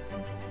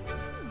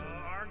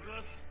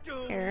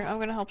 Here, I'm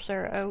gonna help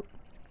Sarah out.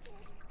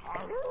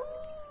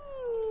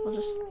 I'll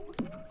just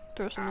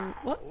throw some.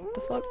 What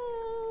the fuck?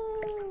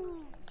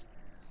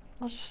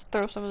 I'll just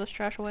throw some of this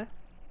trash away.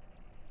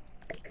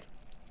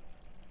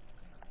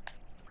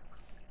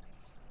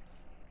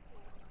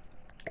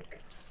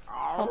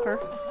 Help her.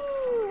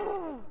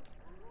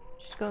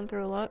 She's going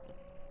through a lot.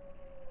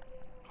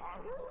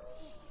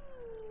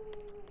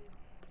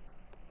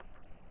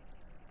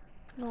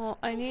 No,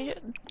 I need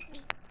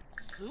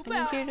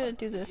you to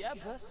do this.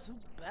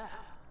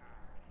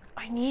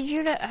 I need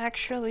you to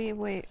actually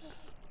wait.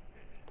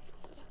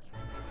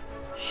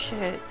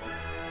 Shit.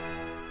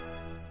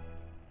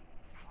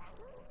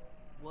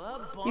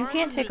 You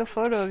can't take a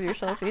photo of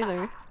yourself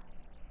either.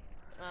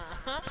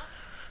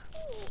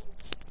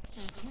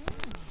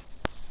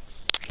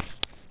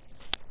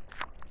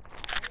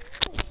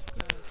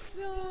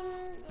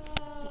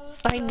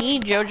 I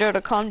need Jojo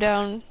to calm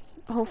down,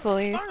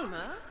 hopefully.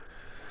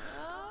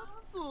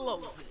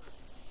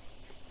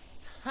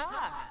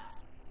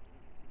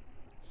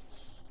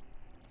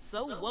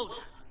 So Woda.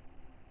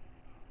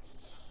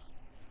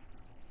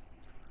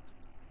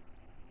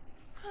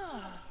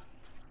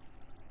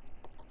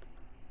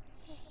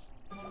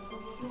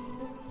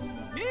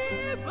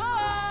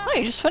 Oh,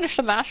 you just finished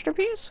a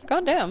masterpiece?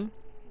 Goddamn.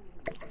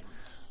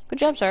 Good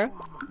job, Sarah.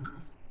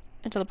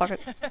 Into the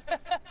bucket.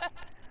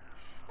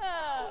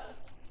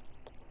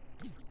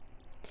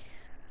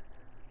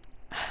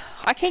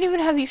 I can't even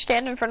have you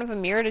stand in front of a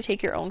mirror to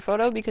take your own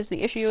photo because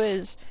the issue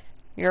is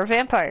you're a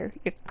vampire.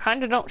 You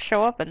kinda don't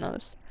show up in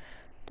those.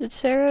 Did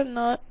Sarah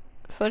not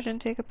fudge and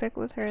take a pic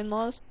with her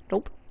in-laws?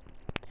 Nope.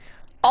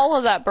 All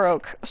of that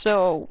broke,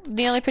 so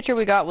the only picture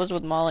we got was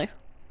with Molly.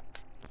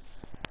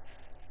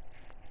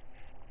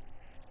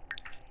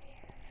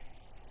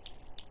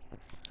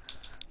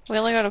 We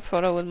only got a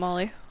photo with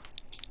Molly.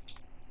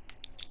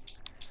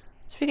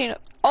 Speaking of,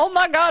 oh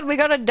my God, we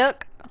got a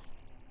duck.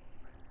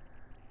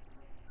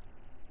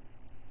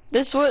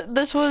 This was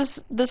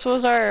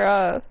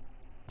our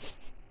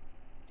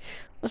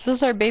this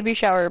was our baby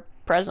shower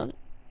present.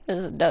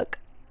 Is a duck.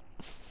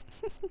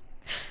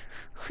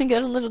 We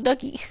got a little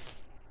ducky.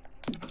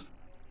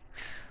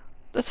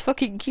 That's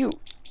fucking cute,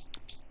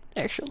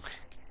 actually.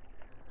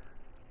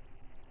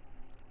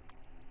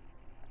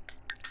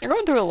 You're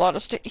going through a lot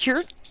of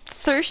You're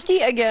thirsty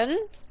again?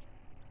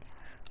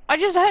 I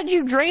just had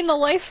you drain the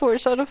life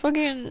force out of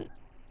fucking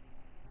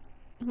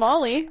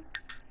Molly.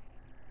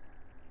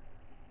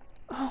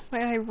 Oh my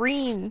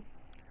Irene.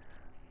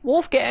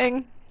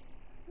 Wolfgang.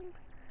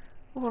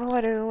 What do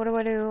I do? What do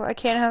I do? I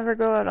can't have her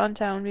go out on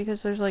town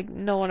because there's like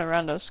no one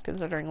around us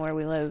considering where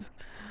we live.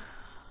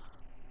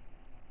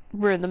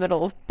 We're in the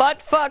middle of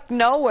buttfuck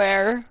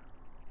nowhere.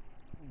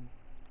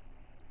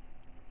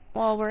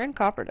 Well, we're in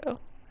Copperdo.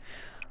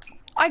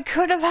 I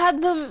could have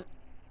had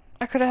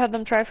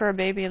them try for a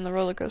baby in the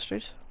roller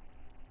coasters.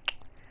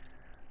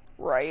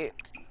 Right.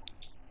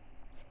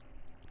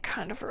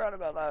 Kind of forgot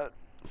about that.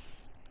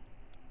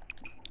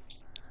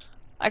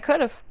 I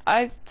could have.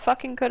 I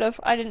fucking could have.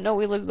 I didn't know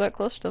we lived that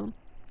close to them.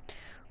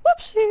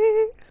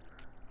 Whoopsie!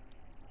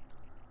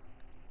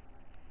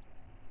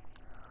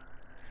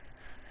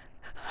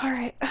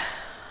 Alright.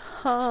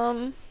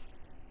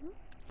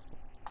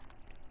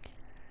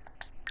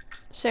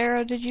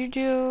 Sarah, did you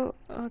do...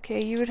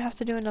 Okay, you would have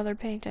to do another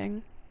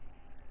painting.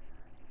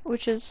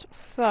 Which is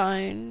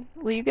fine.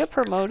 Will you get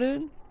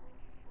promoted?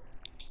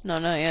 No,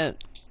 not yet.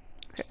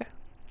 Okay.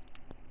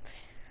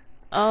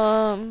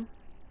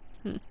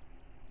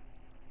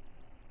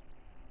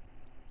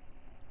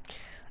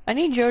 I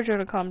need JoJo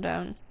to calm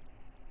down.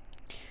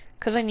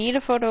 Cause I need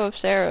a photo of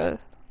Sarah.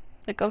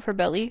 Like of her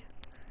belly.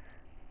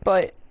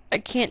 But I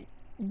can't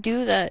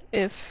do that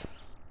if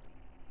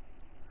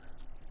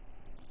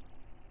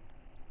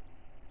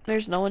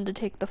there's no one to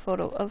take the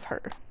photo of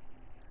her.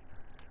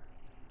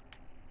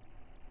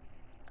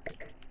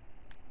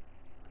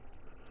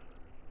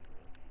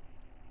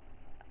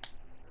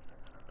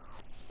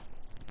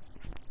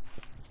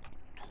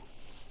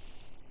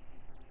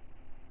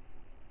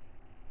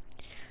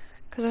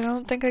 Cause I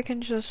don't think I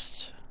can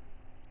just...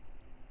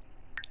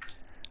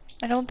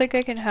 I don't think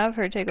I can have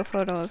her take a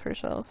photo of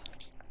herself.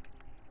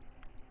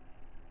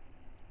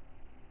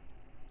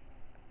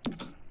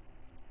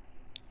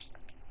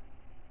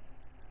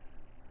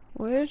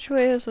 Which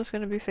way is this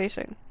gonna be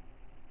facing?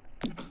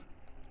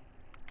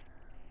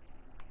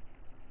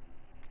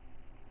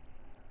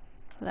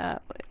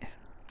 That way.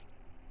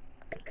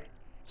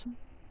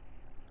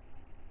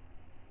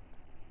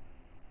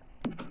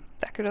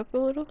 Back it up a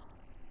little.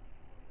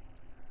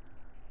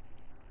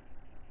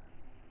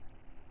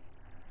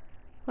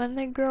 When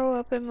they grow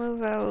up and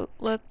move out,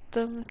 let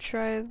them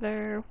try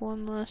there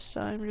one last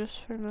time just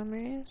for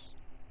memories.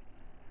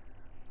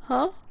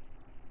 Huh?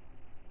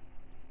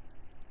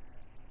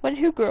 When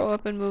who grow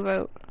up and move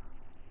out?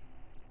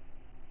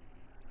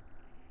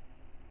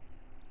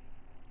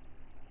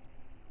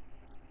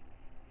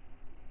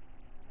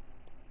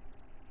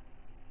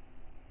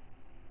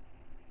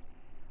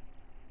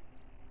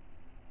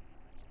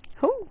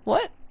 Who?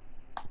 What?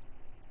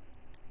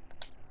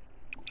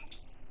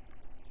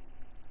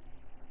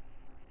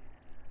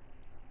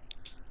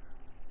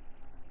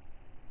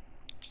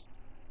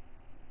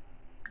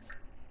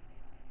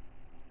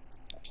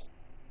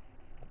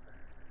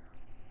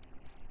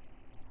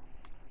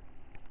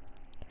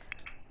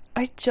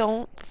 I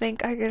don't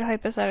think I could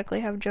hypothetically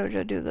have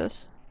JoJo do this.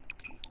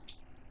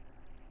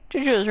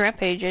 JoJo is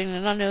rampaging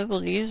and I'm not able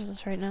to use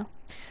this right now.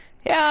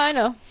 Yeah, I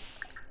know.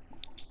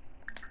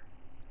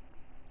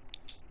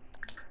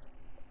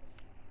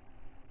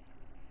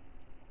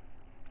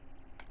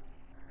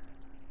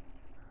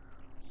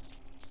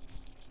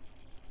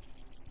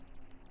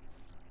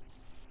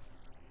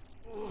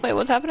 Wait,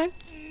 what's happening?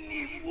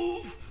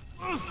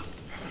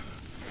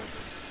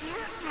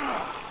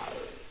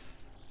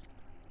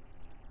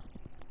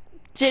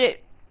 Did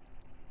it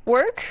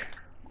work?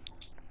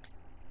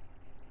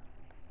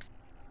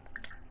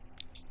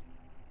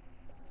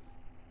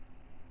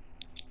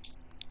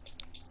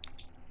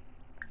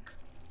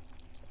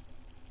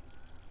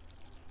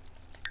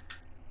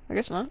 I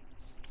guess not.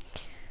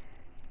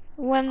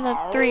 When the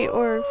 3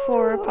 or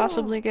 4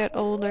 possibly get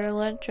older,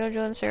 let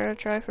JoJo and Sarah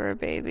try for a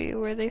baby.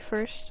 Where they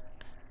first...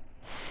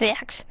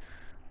 Facts.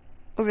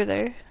 Over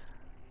there.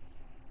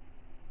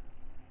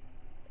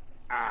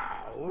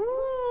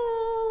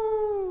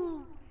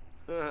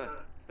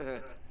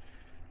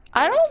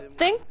 I don't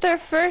think their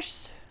first...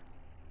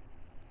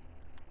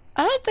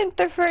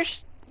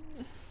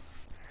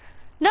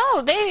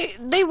 No, they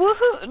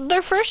woohoo.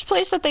 Their first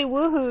place that they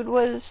woohooed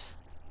was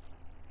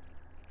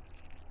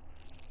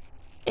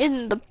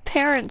in the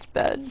parents'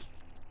 bed.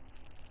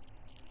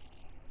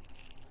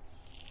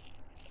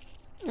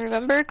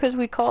 Remember? Because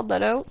we called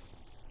that out.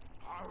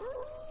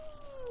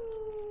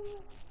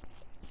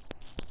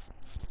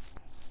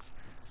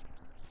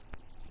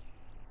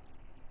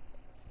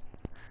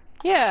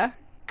 Yeah,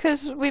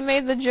 Because we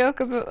made the joke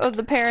of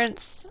the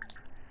parents.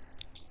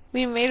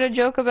 We made a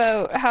joke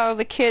about how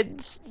the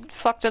kids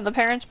fucked in the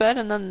parents' bed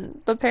and then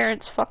the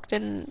parents fucked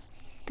in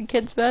the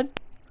kids' bed.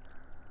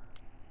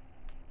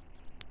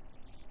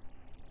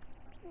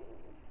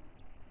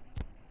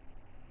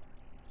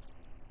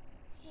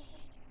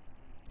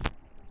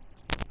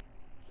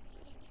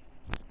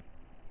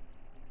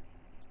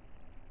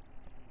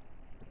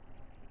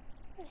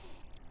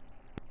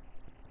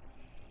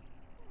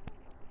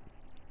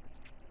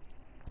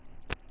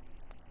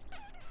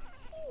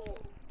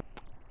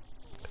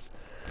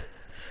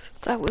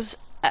 That was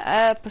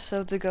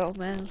episodes ago,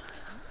 man.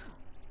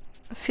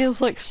 It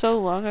feels like so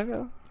long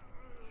ago.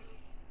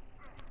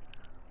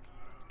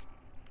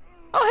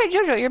 Oh, hey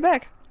Jojo, you're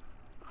back.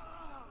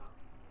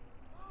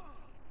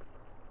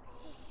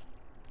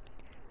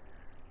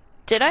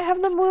 Did I have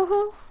them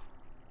woohoo?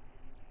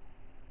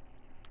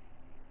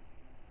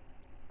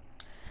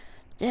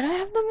 Did I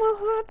have them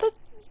woohoo at the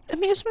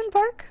amusement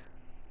park?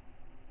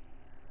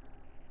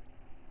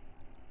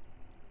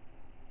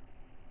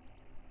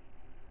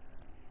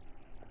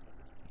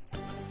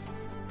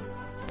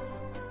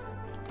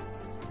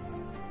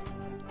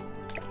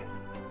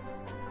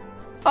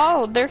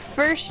 Oh, their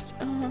first...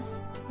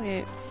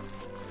 wait.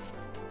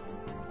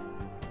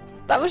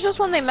 That was just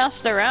when they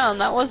messed around.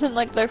 That wasn't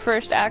like their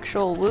first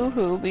actual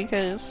woohoo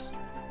because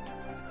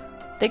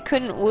they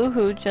couldn't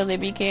woohoo till they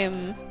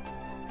became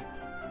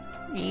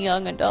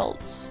young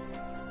adults.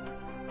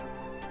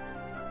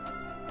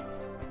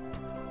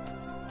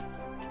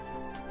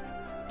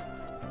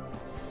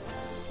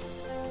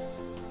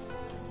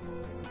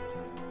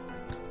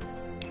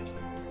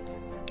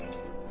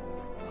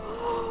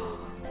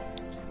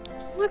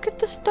 Look at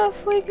the stuff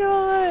we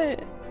got!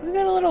 We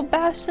got a little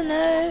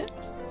bassinet.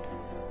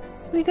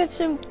 We got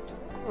some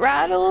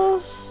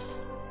rattles.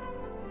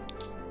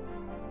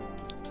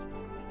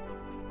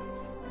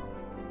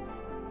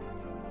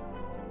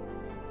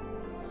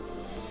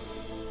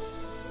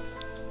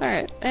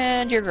 Alright,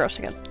 and you're gross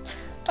again.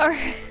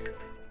 Alright.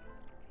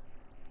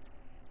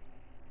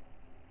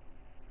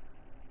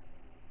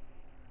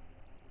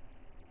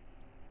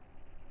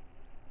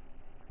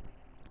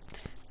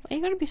 Why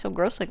you gotta be so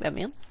gross like that,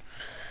 man?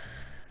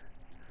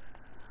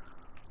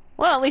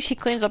 Well, at least he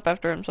cleans up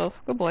after himself.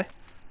 Good boy.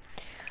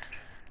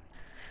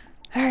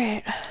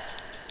 Alright.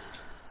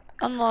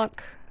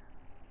 Unlock.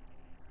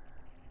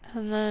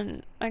 And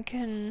then I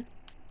can...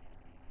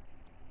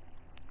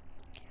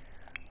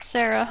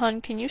 Sarah,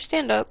 hun, can you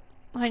stand up?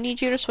 I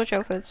need you to switch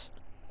outfits.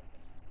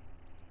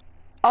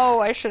 Oh,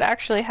 I should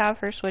actually have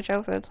her switch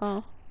outfits,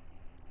 huh?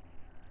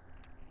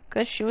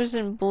 Because she was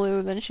in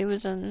blue, then she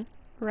was in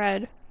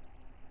red.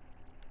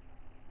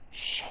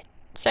 Shit.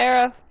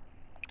 Sarah!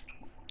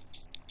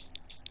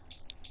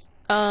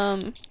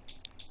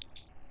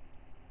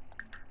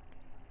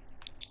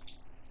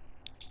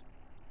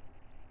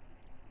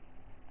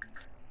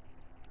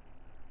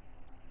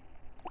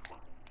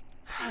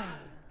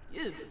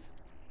 Yes.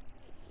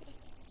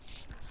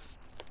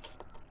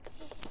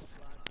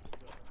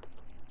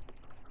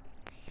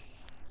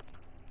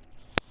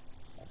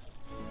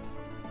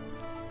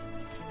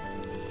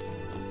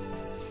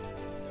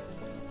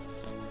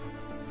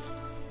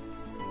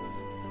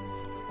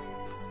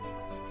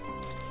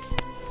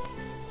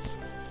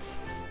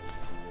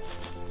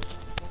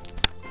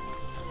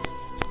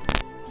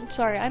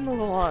 Sorry, I move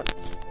a lot.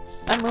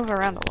 I move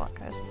around a lot,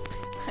 guys.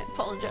 I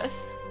apologize.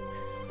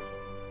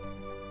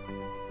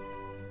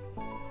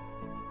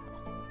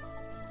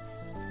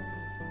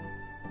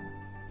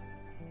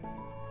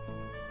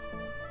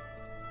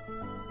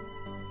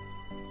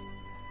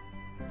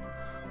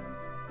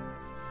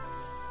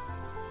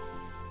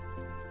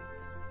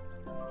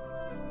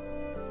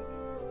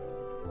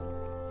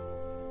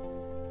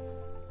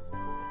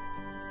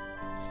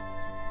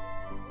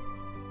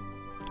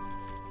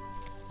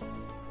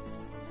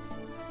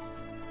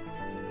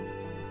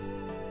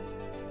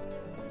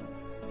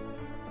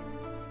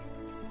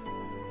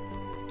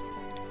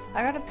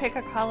 I gotta pick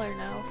a color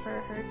now for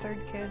her third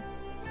kid.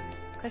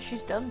 Cause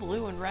she's done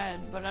blue and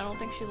red, but I don't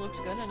think she looks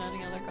good in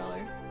any other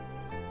color.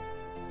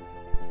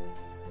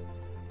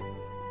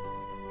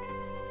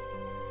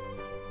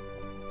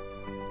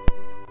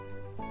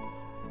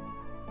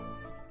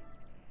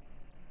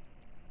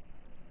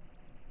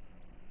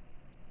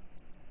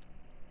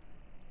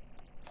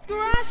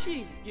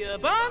 Garashi, you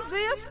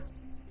bonzist.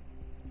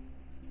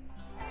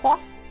 What?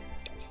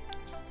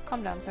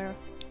 Calm down, Sarah.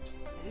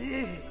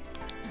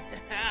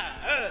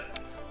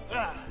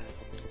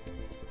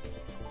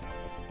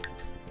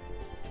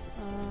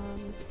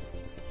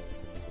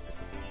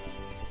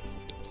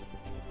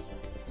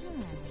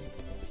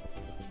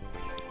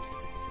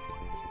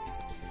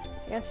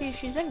 Yeah, see,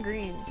 she's in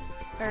green.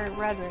 Or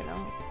red right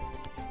now.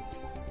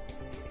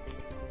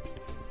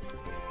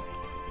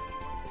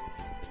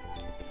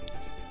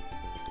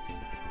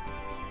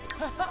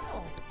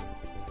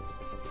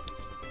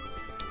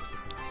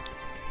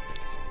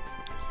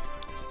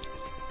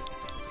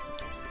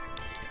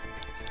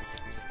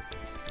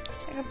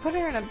 I can put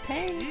her in a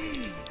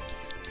pink.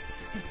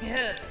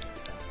 Yeah.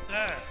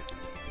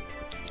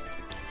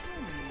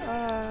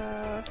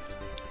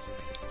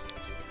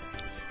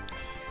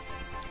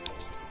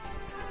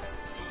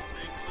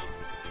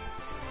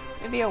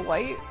 Maybe a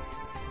white?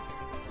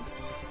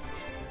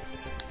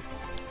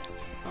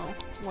 Oh,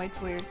 white's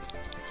weird.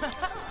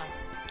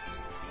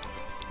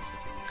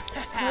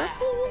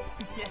 Purple?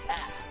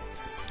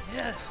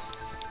 Yeah.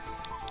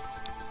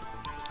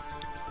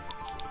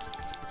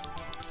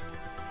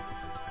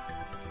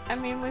 I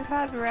mean, we've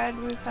had red,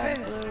 we've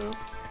had blue.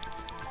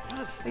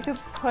 We could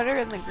put her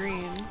in the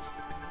green.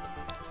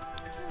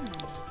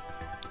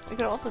 We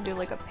could also do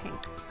like a pink.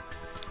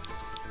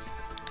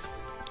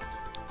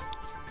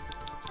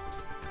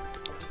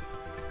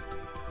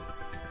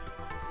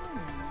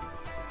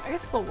 I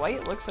guess the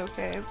white looks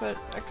okay, but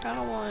I kind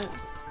of want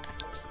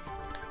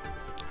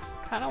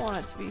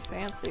it to be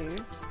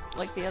fancy,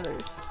 like the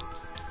others.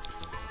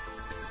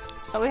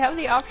 So we have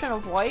the option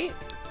of white,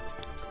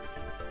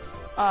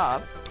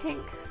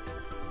 pink,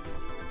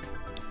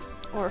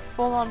 or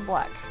full-on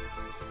black.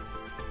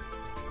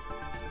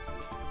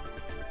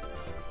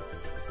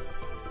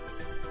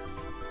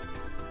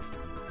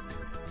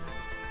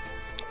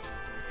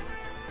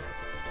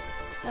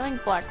 I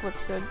think black looks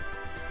good.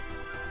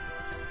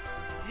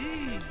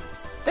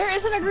 There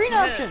isn't a green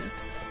option!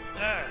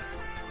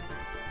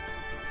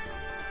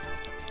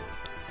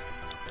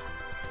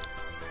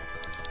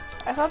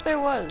 I thought there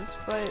was,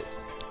 but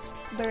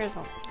there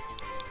isn't.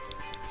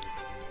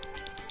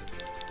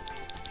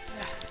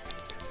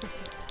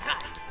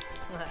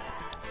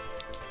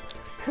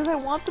 Because I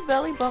want the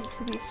belly bump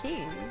to be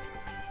seen.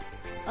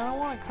 I don't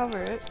want to cover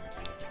it.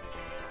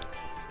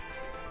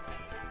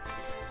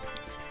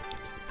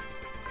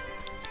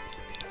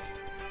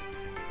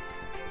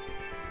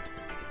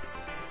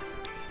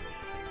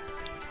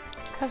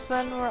 Because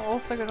then we're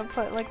also going to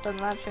put like the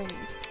matching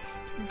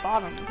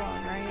bottoms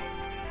on, right?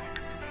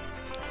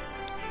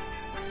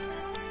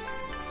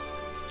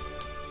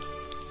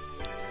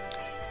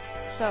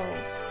 So...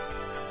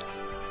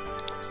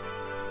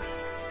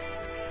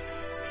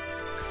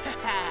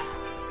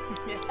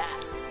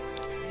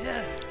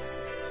 Yeah.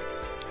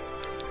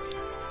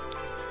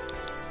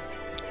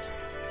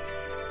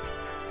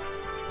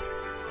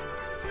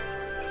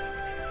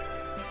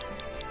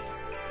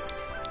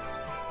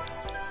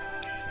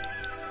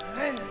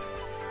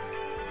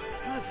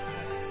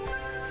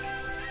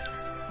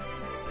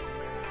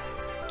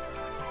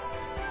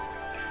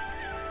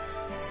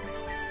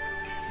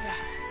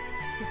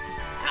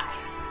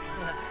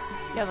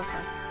 Yeah, that's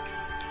fine.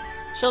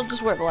 She'll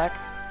just wear black.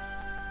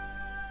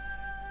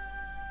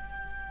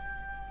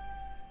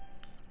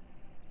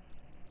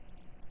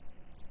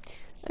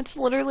 It's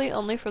literally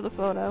only for the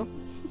photo.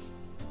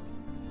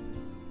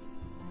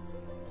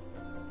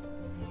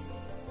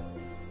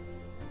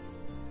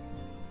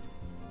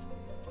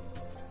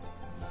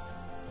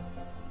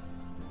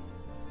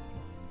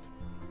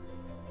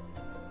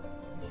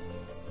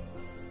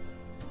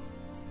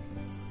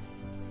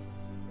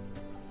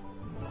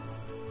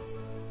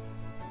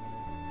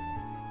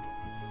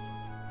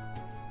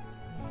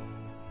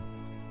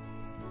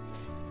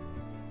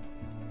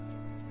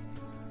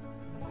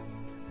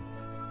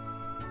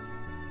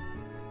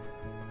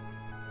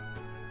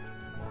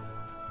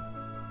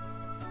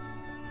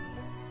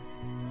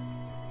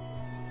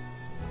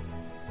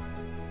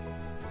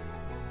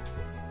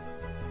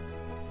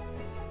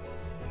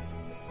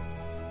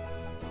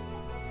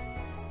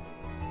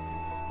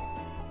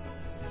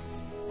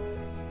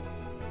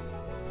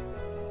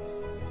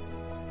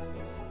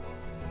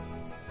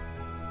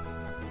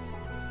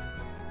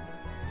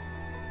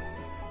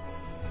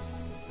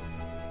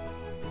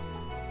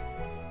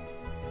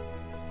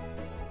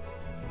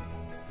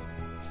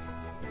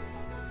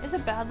 Is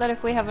it bad that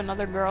if we have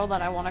another girl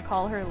that I want to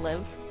call her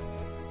Liv?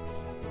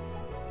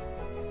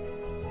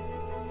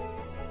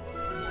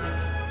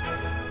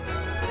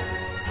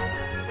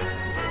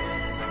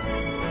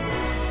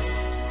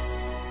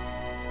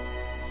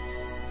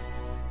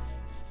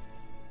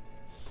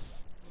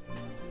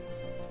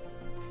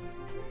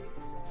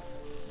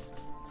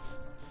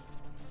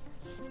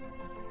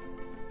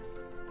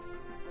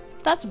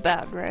 That's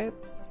bad, right?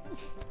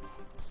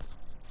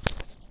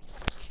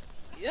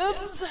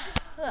 Yips.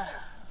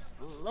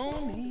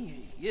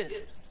 Filoni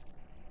yips.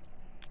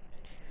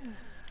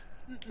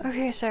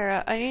 Okay,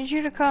 Sarah, I need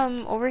you to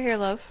come over here,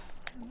 love.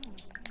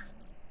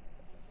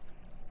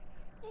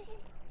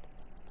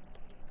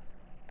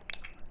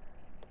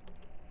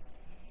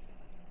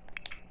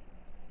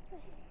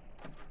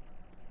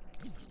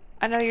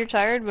 I know you're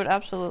tired, but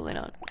absolutely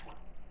not.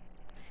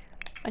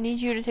 I need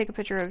you to take a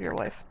picture of your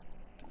wife.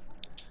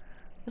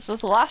 This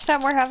is the last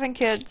time we're having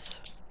kids.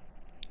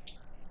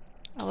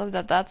 I love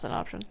that that's an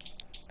option.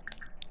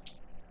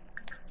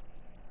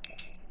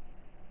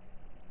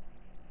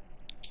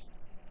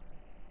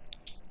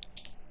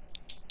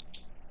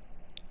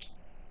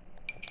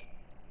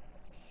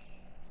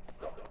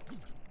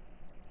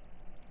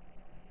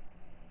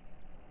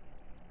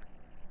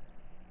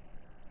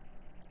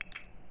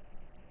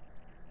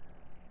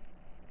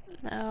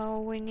 Now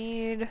we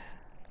need...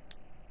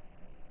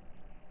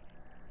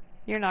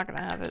 You're not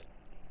gonna have it.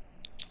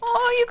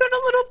 Oh, you got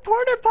a little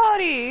porta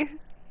potty.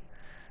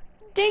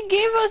 They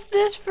gave us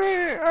this for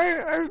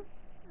our.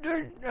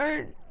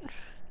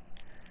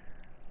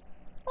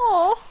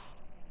 Oh.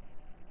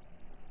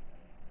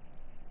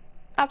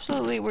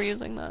 Absolutely, we're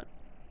using that.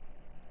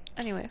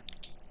 Anyway.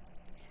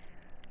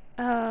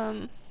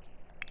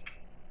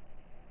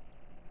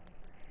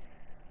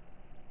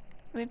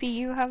 Maybe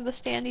you have the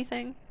standy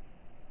thing?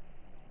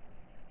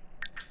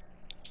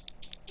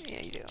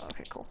 Yeah, you do.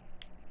 Okay, cool.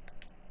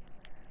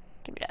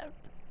 Give me that.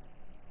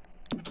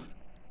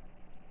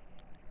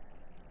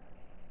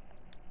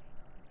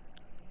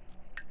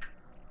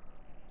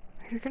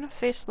 You're gonna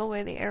face the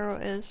way the arrow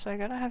is, so I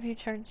gotta have you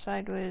turn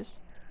sideways.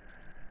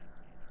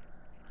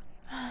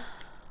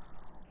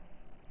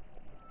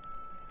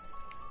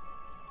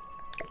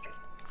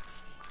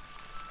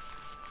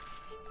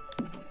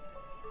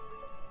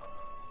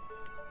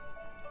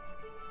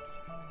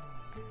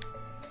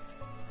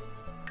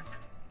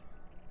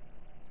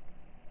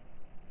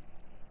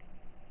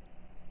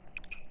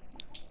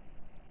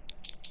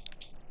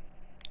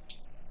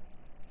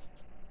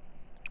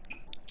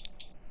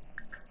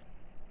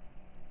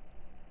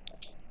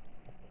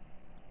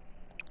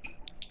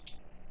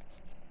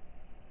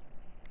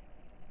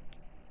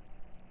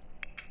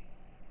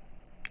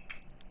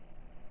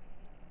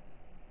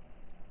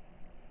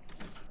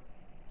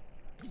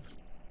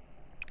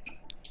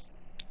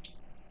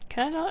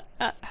 Can I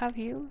not have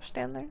you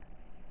stand there?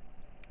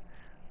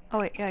 Oh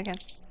wait, yeah, I can.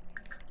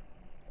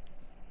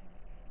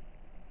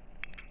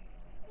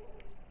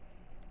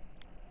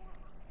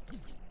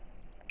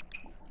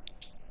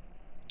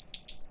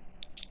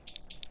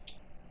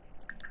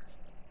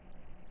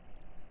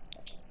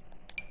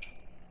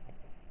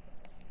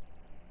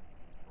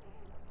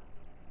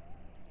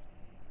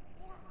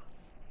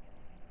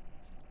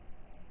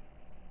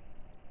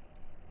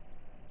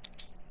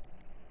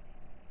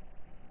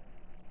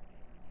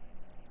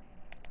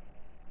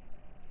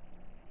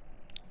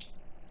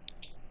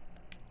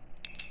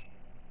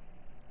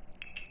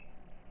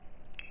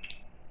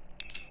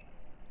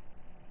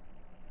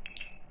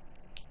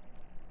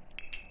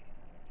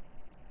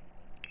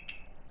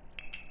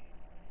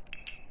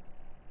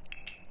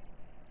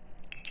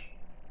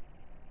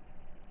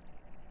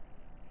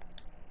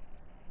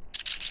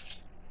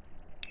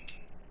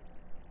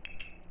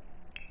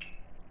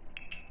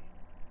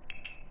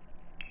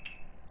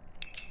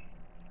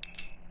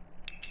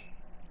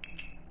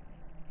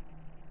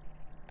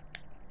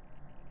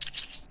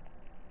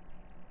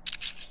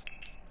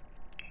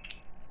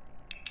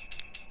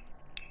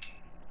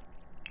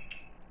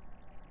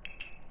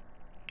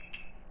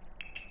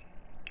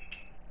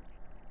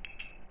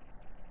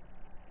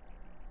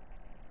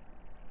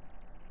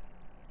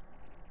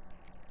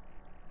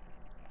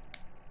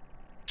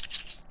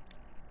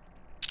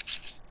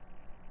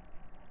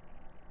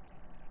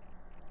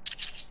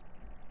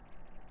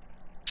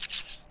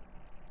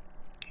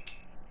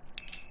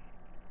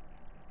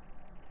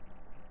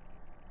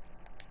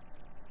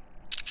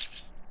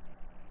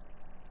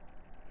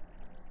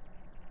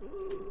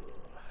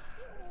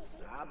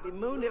 Sabi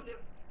Moonip.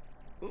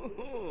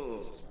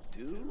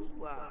 Do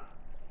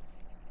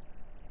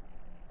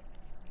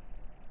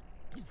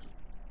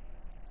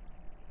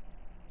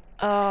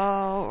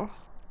Oh.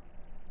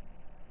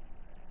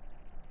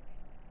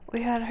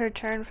 We had her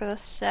turn for the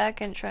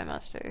second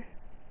trimester.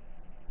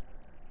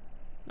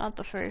 Not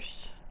the first.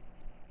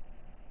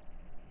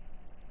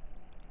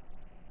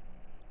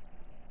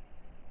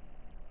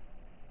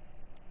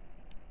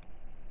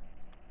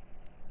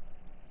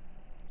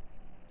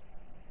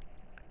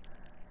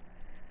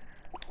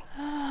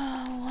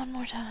 One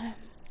more time.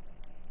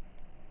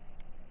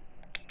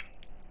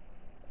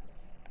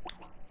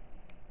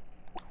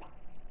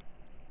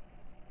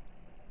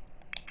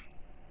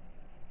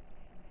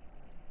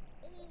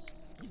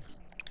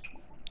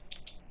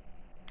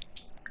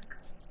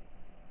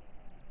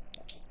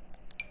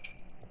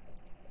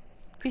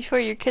 Before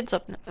your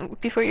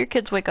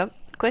kids wake up,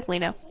 quickly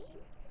now.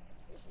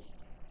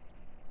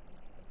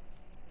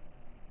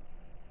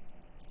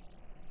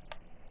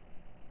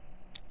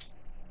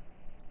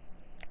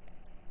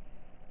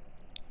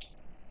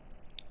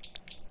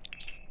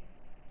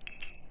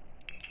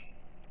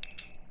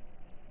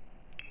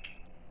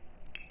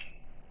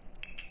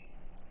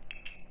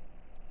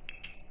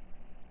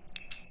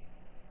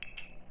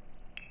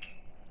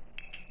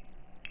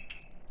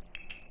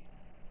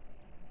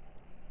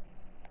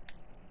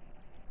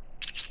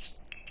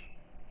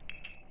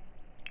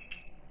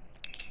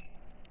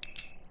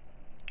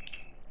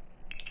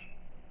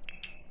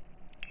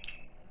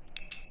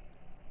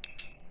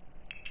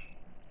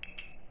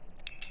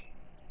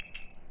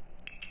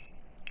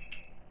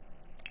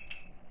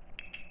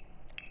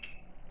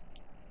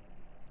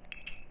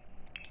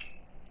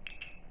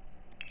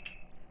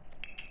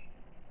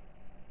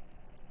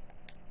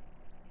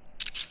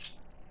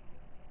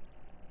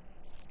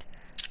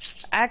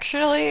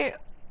 Actually,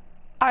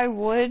 I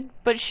would,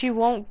 but she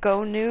won't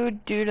go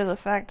nude due to the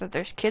fact that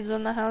there's kids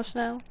in the house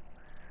now.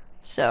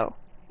 So,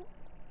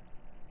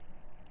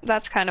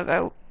 that's kind of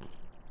out.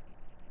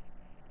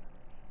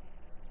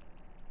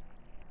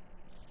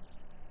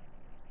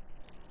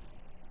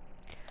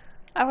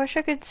 I wish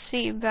I could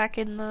see back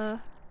in the...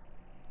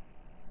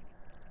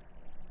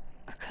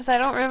 Because I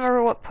don't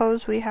remember what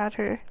pose we had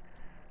her.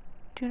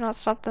 Do not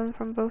stop them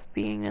from both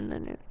being in the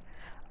new...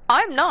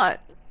 I'm not!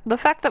 The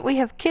fact that we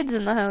have kids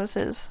in the house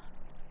is...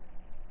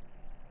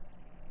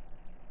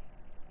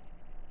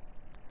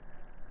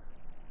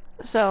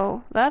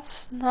 So, that's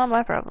not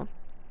my problem.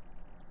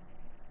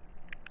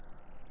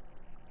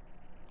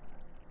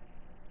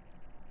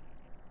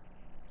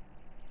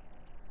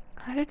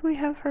 How did we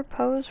have her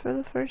pose for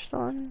the first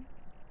one?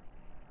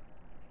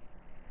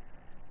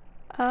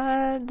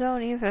 I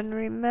don't even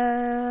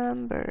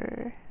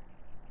remember.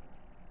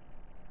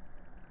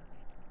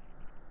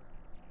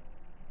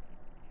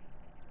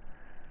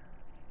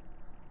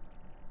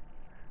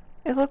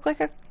 It looked like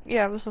a...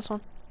 Yeah, it was this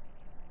one.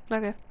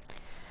 Okay.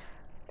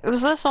 It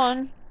was this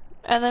one,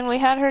 and then we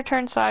had her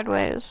turn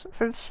sideways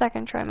for the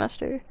second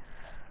trimester.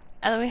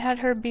 And then we had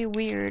her be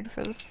weird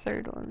for the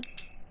third one.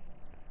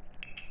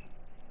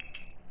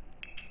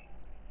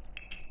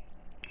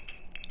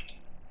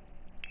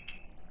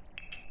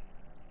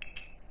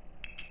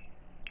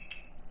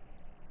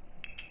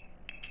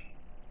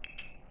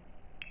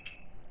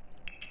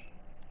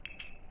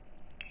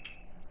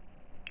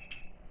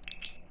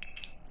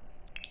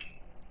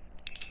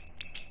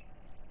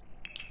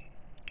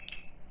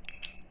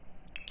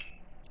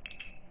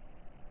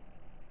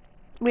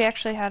 We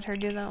actually had her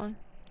do that one.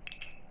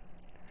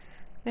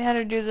 We had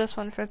her do this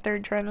one for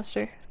third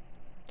trimester.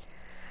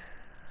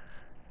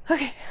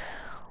 Okay.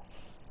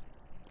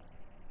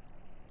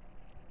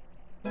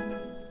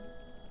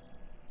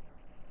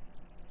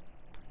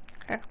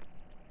 Okay.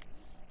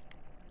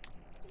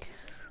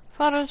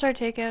 Photos are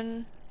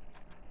taken.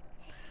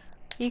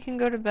 You can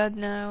go to bed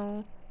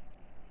now.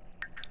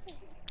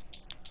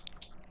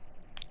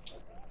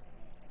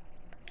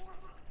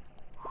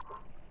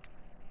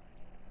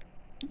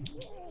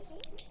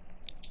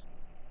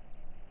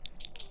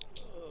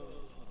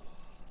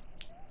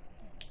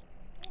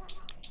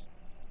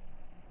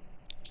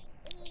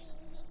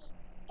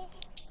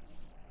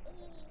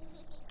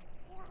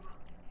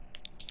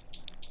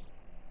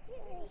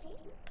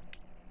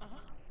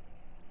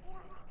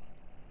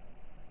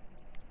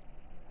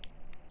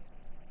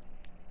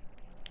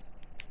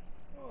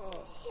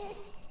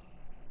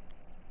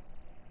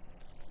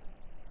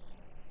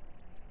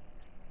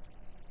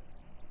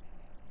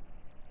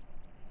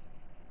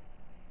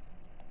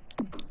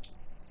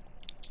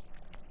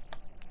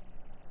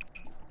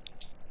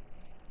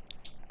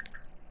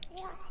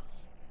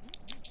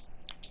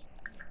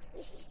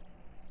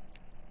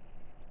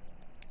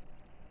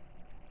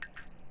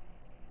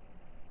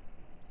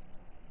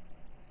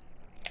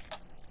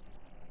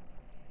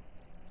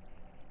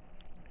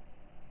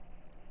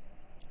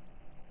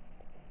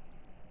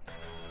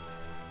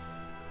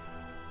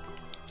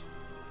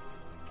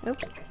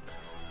 Oops.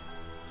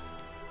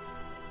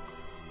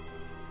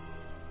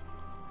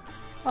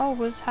 Oh,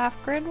 was half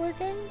grid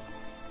working?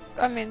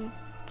 I mean,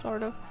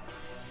 sort of.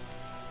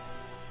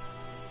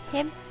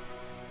 Him?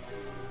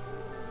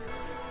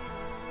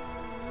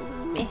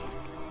 Me.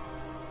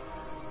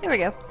 There we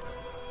go.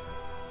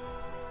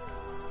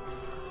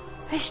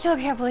 I still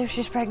can't believe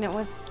she's pregnant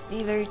with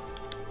either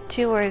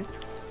 2 or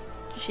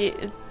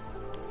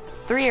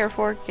 3 or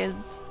 4 kids.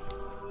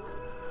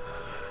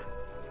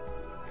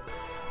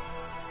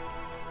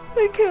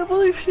 I can't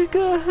believe she's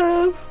gonna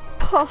have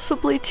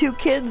possibly 2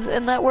 kids,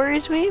 and that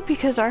worries me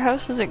because our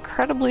house is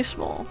incredibly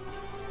small.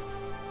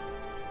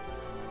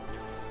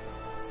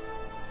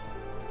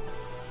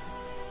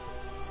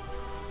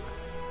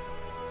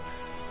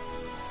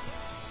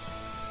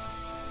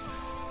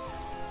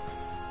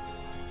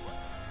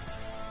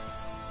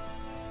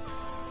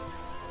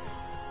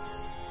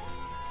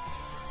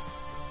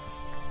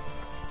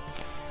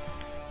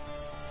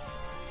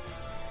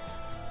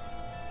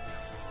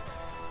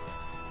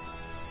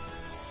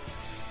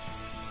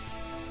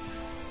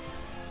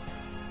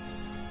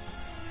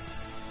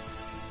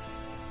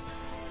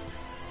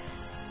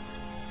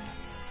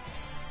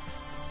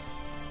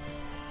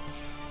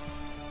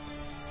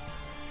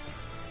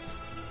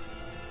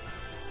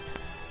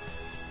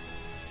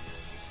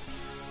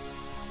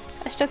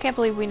 I still can't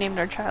believe we named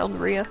our child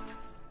Rhea.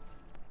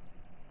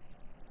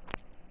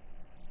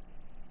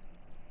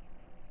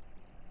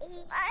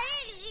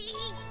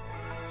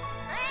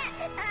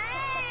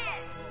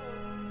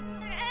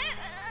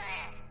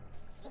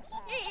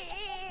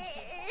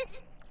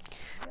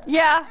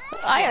 Yeah,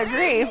 I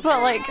agree,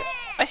 but like,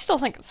 I still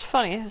think it's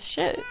funny as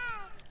shit.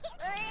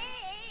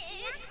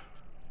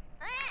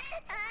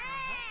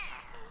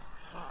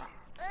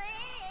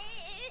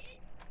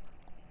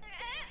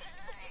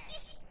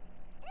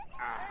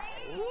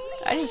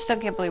 I just still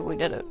can't believe we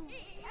did it.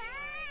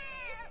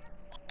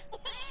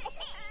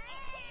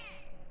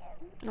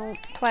 No,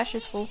 Flash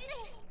is full.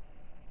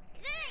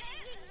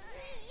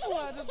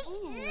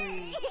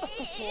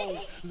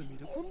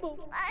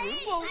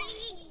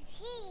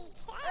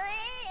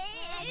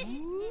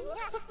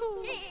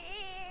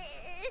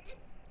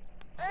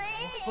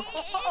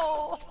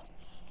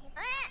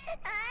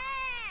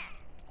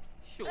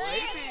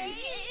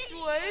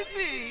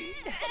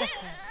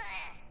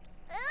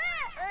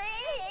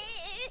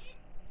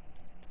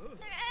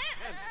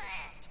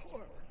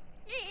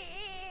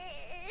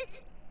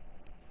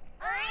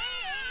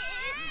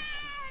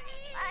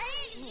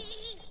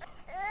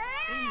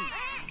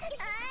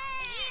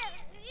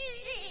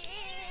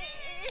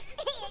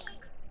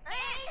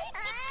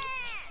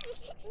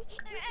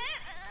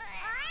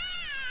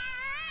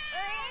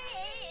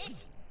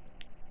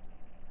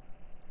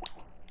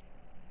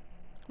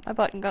 My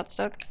button got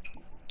stuck.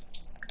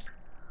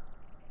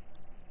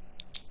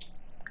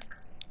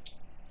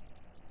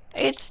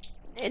 It's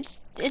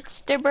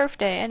their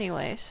birthday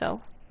anyway,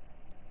 so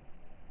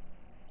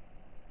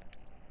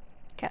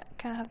can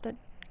I have that?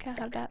 Can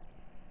I have that?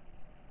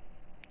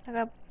 I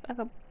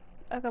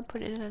got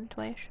put it in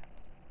twice.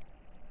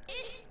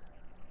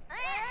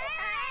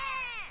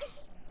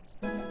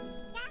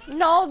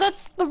 No,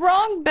 that's the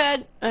wrong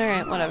bed.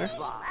 Alright, whatever.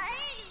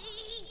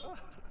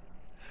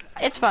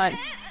 It's fine.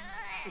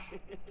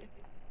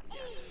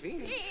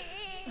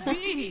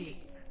 Z.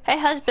 Hey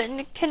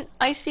husband, can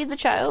I see the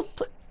child?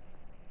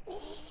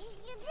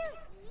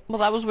 Well,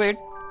 that was weird.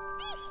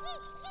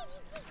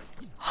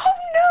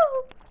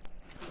 Oh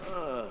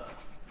no!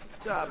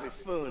 Tabi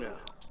Funa.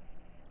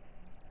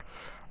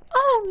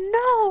 Oh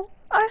no!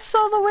 I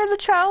saw the way the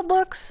child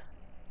looks.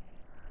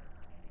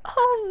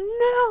 Oh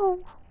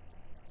no!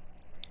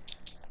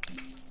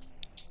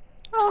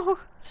 Oh,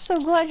 so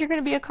glad you're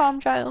gonna be a calm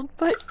child,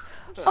 but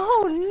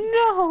oh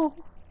no!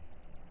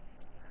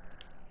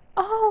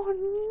 Oh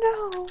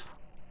no!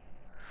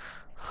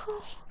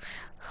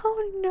 Oh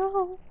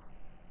no!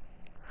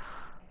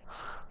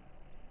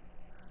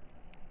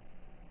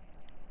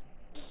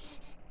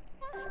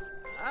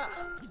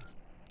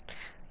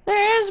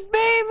 There's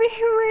baby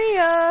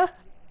Rhea!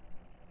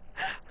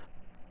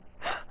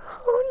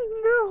 Oh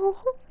no!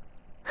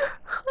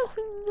 Oh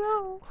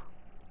no!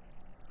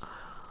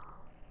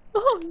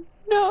 Oh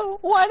no!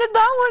 Why did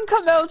that one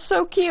come out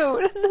so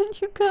cute? And then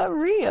you got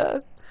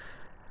Rhea.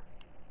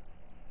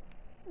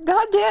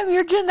 God damn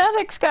your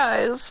genetics,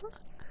 guys!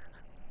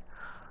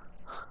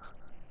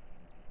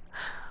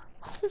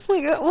 Oh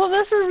my god, well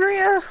this is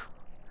Rhea.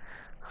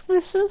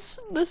 This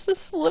is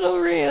little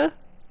Rhea.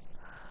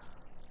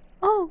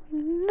 Oh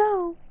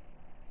no.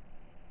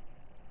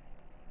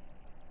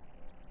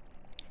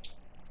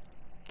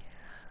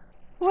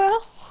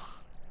 Well,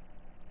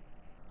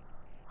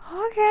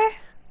 okay.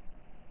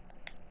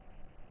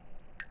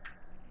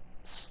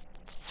 It's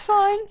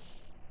fine.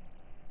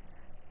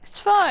 It's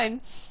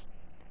fine.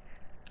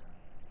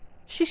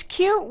 She's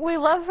cute, we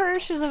love her,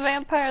 she's a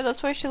vampire,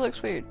 that's why she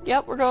looks weird.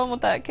 Yep, we're going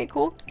with that. Okay,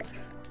 cool.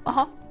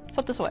 Uh-huh.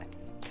 Put this away.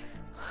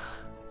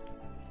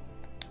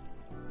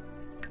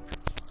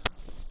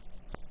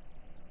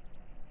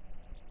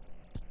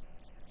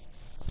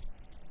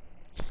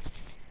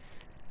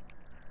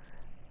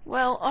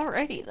 Well,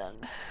 alrighty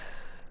then.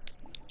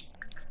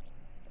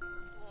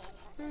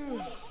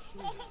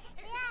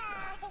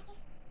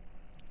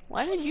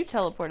 Why did you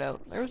teleport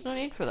out? There was no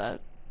need for that.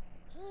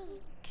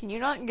 Can you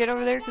not get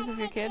over there because of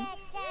your kid?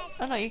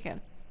 Oh no, you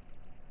can.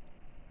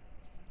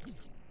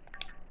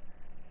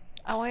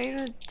 I want you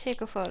to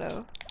take a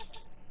photo.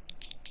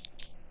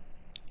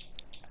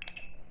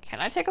 Can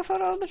I take a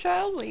photo of the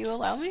child? Will you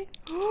allow me?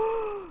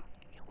 You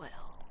will.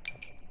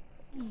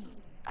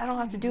 I don't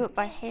have to do it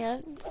by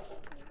hand.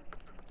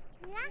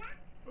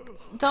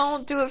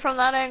 Don't do it from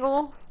that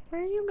angle.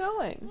 Where are you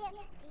going?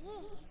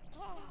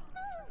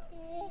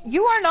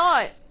 You are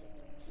not!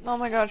 Oh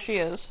my god, she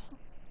is.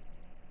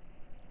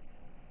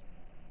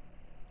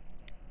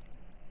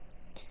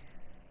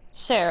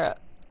 Sarah.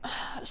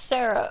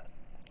 Sarah.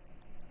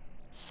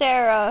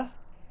 Sarah.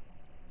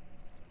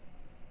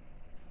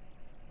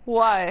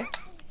 Why?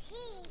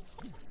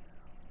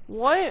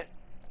 What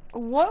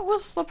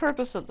was the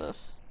purpose of this?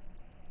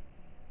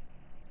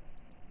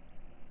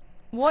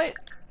 What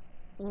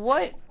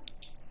was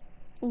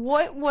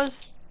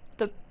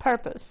the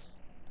purpose?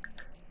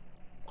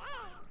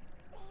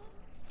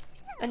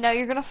 And now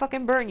you're gonna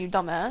fucking burn, you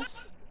dumbass.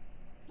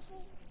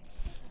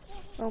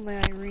 Oh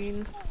my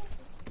Irene.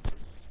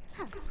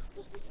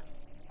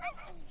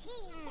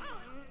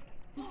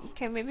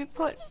 Okay, maybe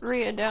put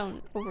Rhea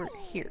down over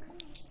here.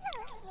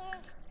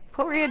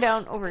 Put Rhea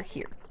down over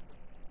here.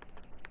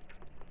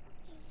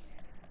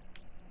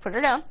 Put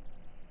her down.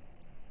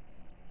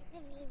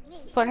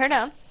 Put her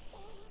down.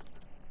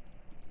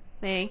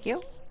 Thank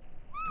you.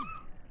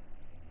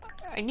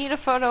 I need a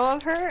photo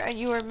of her, and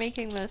you are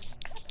making this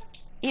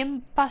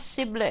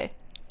impossible.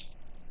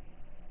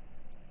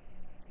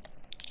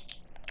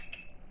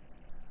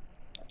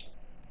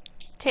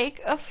 Take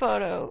a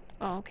photo.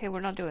 Oh, okay,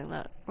 we're not doing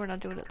that. We're not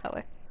doing it that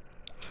way.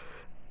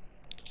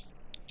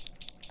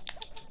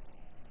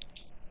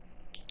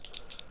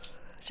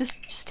 Just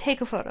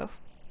take a photo.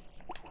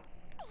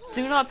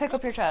 Do not pick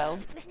up your child.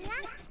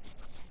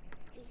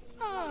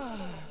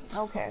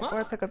 Okay,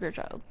 or pick up your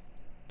child.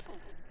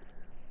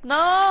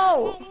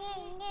 No!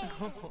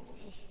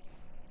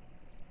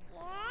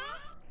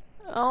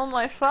 Oh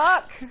my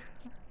fuck!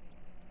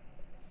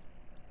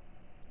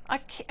 I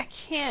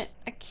can't.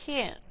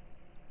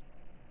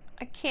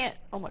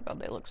 Oh my god,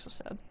 they look so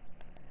sad.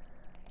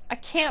 I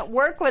can't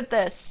work with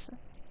this.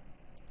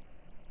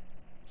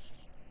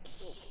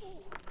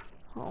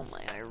 Oh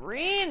my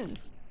Irene!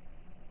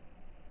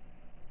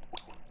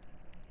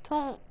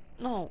 Don't,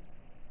 no.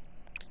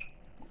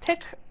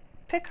 Pick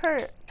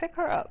her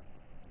up.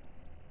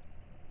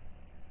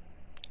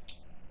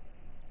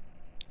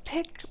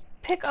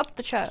 Pick up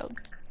the child.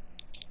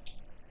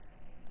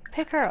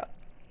 Pick her up.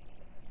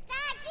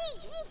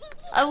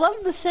 I love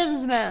The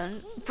Sims,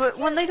 man, but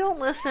when they don't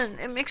listen,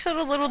 it makes it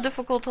a little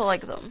difficult to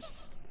like them.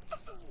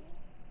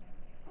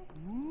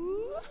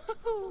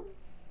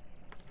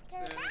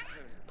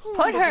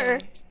 Put her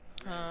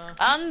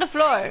on the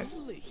floor.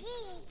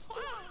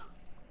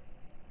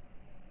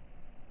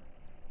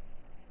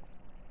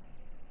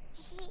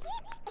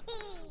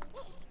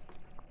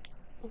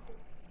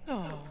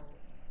 Oh.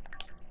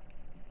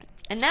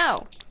 And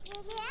now,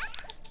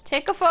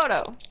 take a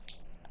photo.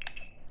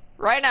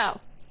 Right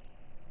now.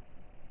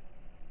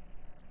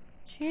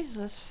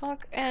 Jesus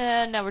fuck.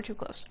 And now we're too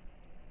close.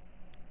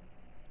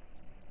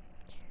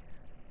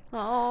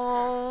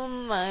 Oh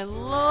my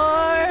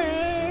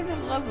lord.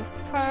 Love of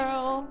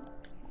Pearl.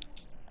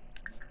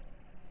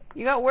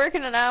 You got work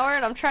in an hour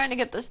and I'm trying to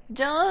get this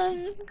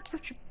done,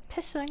 but you're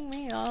pissing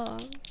me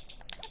off.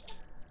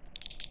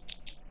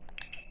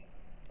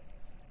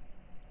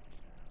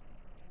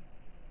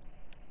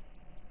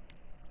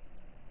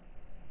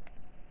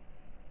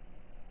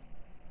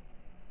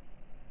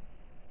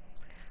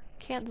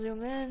 Can't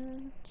zoom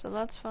in, so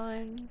that's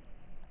fine.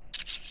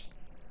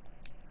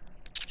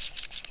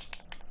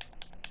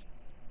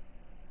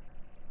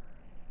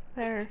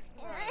 There.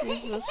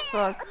 Jesus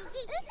fuck.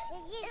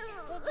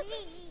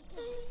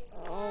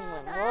 Oh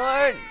my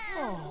lord.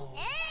 Oh.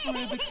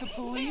 Rubik sa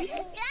police?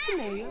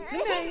 Linnea,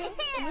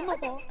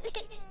 Linnea.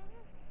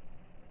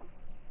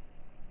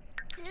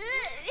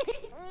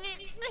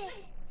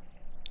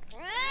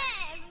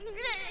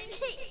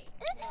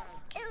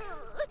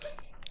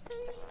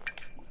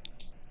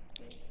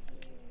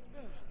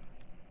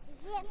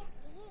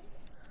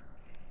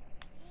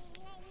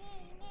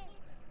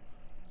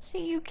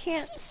 See, you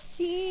can't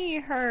see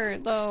her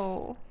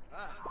though.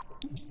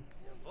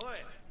 Boy.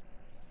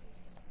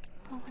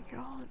 Oh my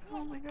god,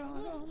 oh my god,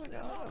 oh my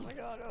god, oh my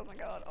god, oh my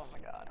god, oh my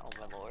god, oh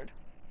my lord.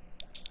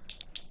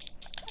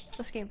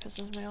 This game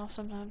pisses me off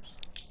sometimes.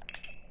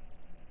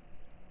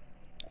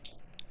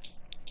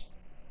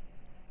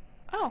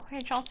 Oh,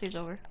 hey, Chauncey's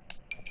over.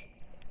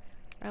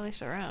 Or at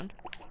least around.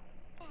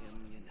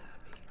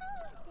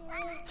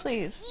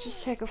 Please,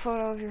 just take a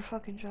photo of your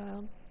fucking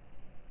child.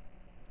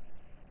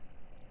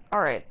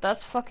 Alright,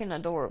 that's fucking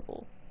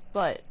adorable,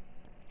 but...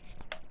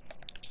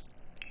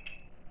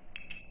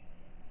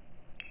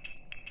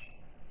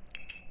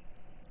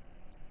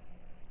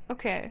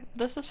 Okay,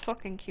 this is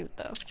fucking cute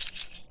though.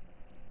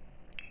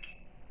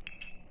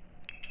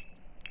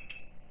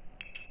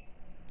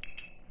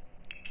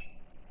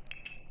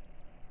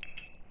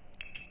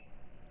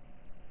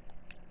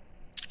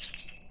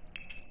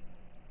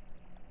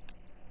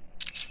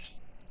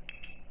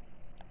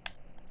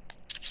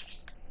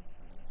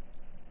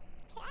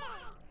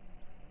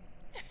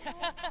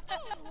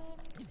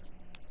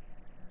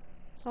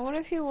 So what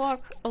if you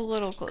walk a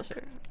little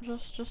closer?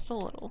 Just a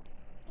little.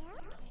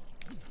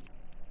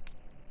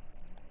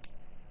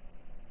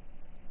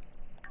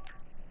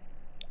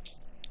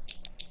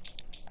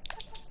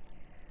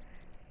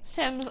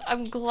 Sims,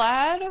 I'm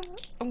glad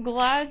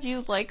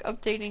you like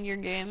updating your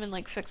game and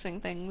like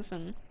fixing things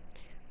and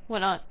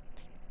whatnot.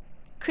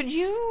 Could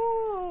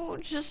you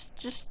just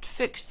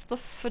fix the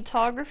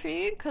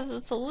photography? Cause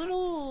it's a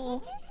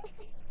little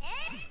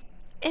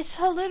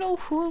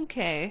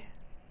wonky.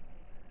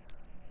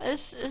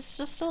 It's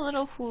just a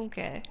little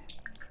wonky.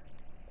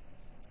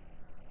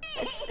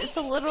 It's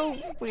a little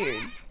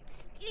weird.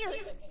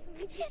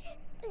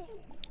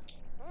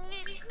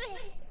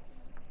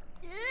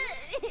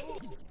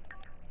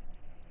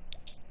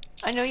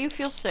 I know you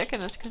feel sick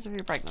and it's because of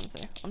your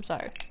pregnancy. I'm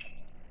sorry.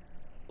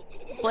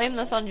 Blame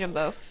this on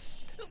Jimbo.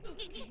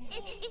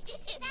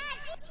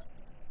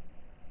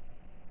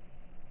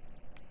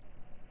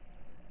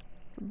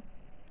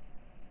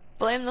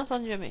 Blame this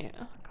on Jimmy.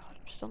 Oh god,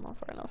 I'm still not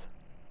far enough.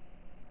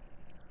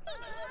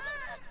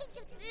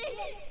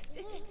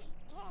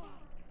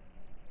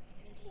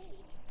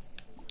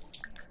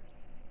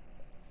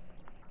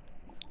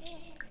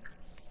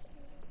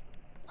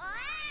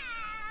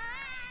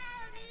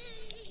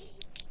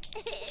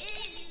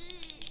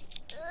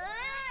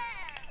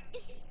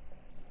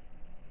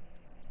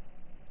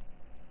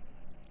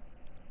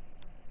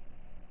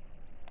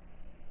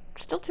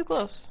 Still too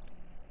close.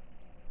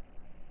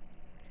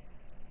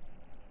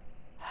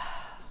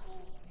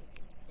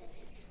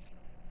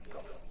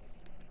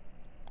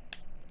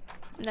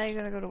 Now you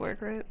gotta go to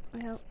work, right?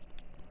 Yep.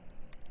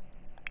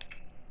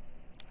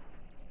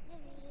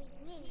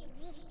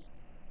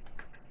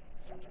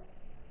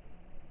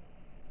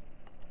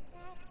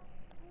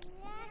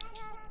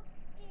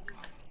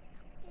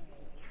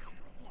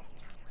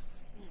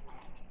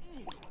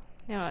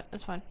 You know what?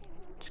 It's fine.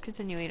 Just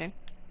continue eating.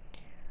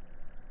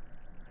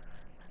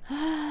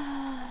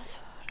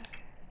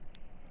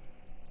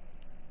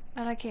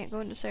 And I can't go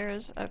into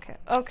Sarah's. Okay.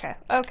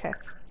 Okay.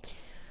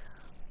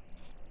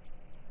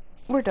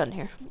 We're done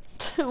here.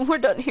 We're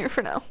done here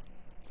for now.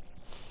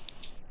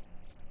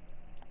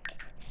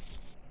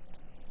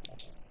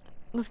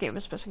 This game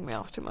is pissing me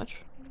off too much.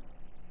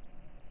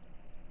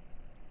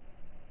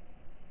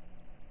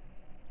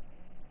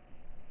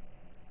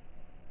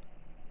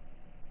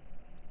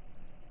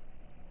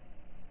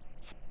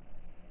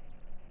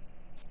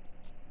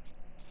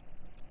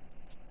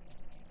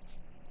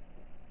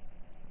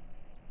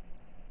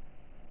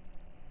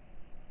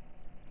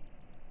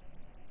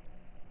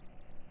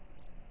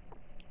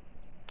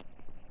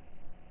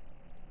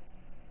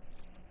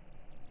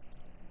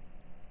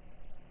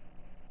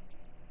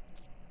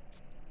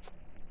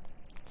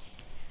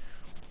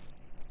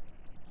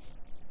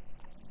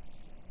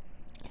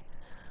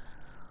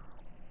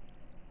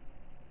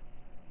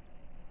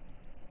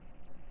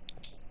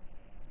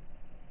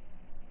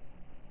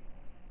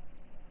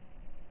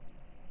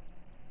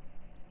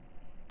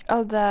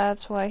 Oh,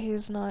 that's why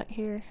he's not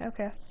here.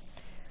 Okay.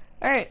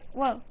 Alright,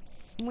 well,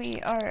 we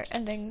are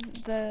ending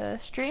the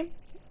stream.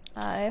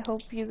 I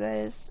hope you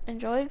guys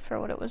enjoyed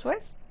for what it was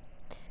worth.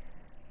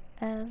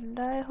 And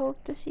I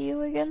hope to see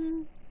you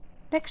again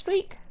next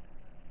week.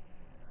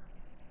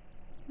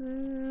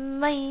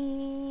 Bye.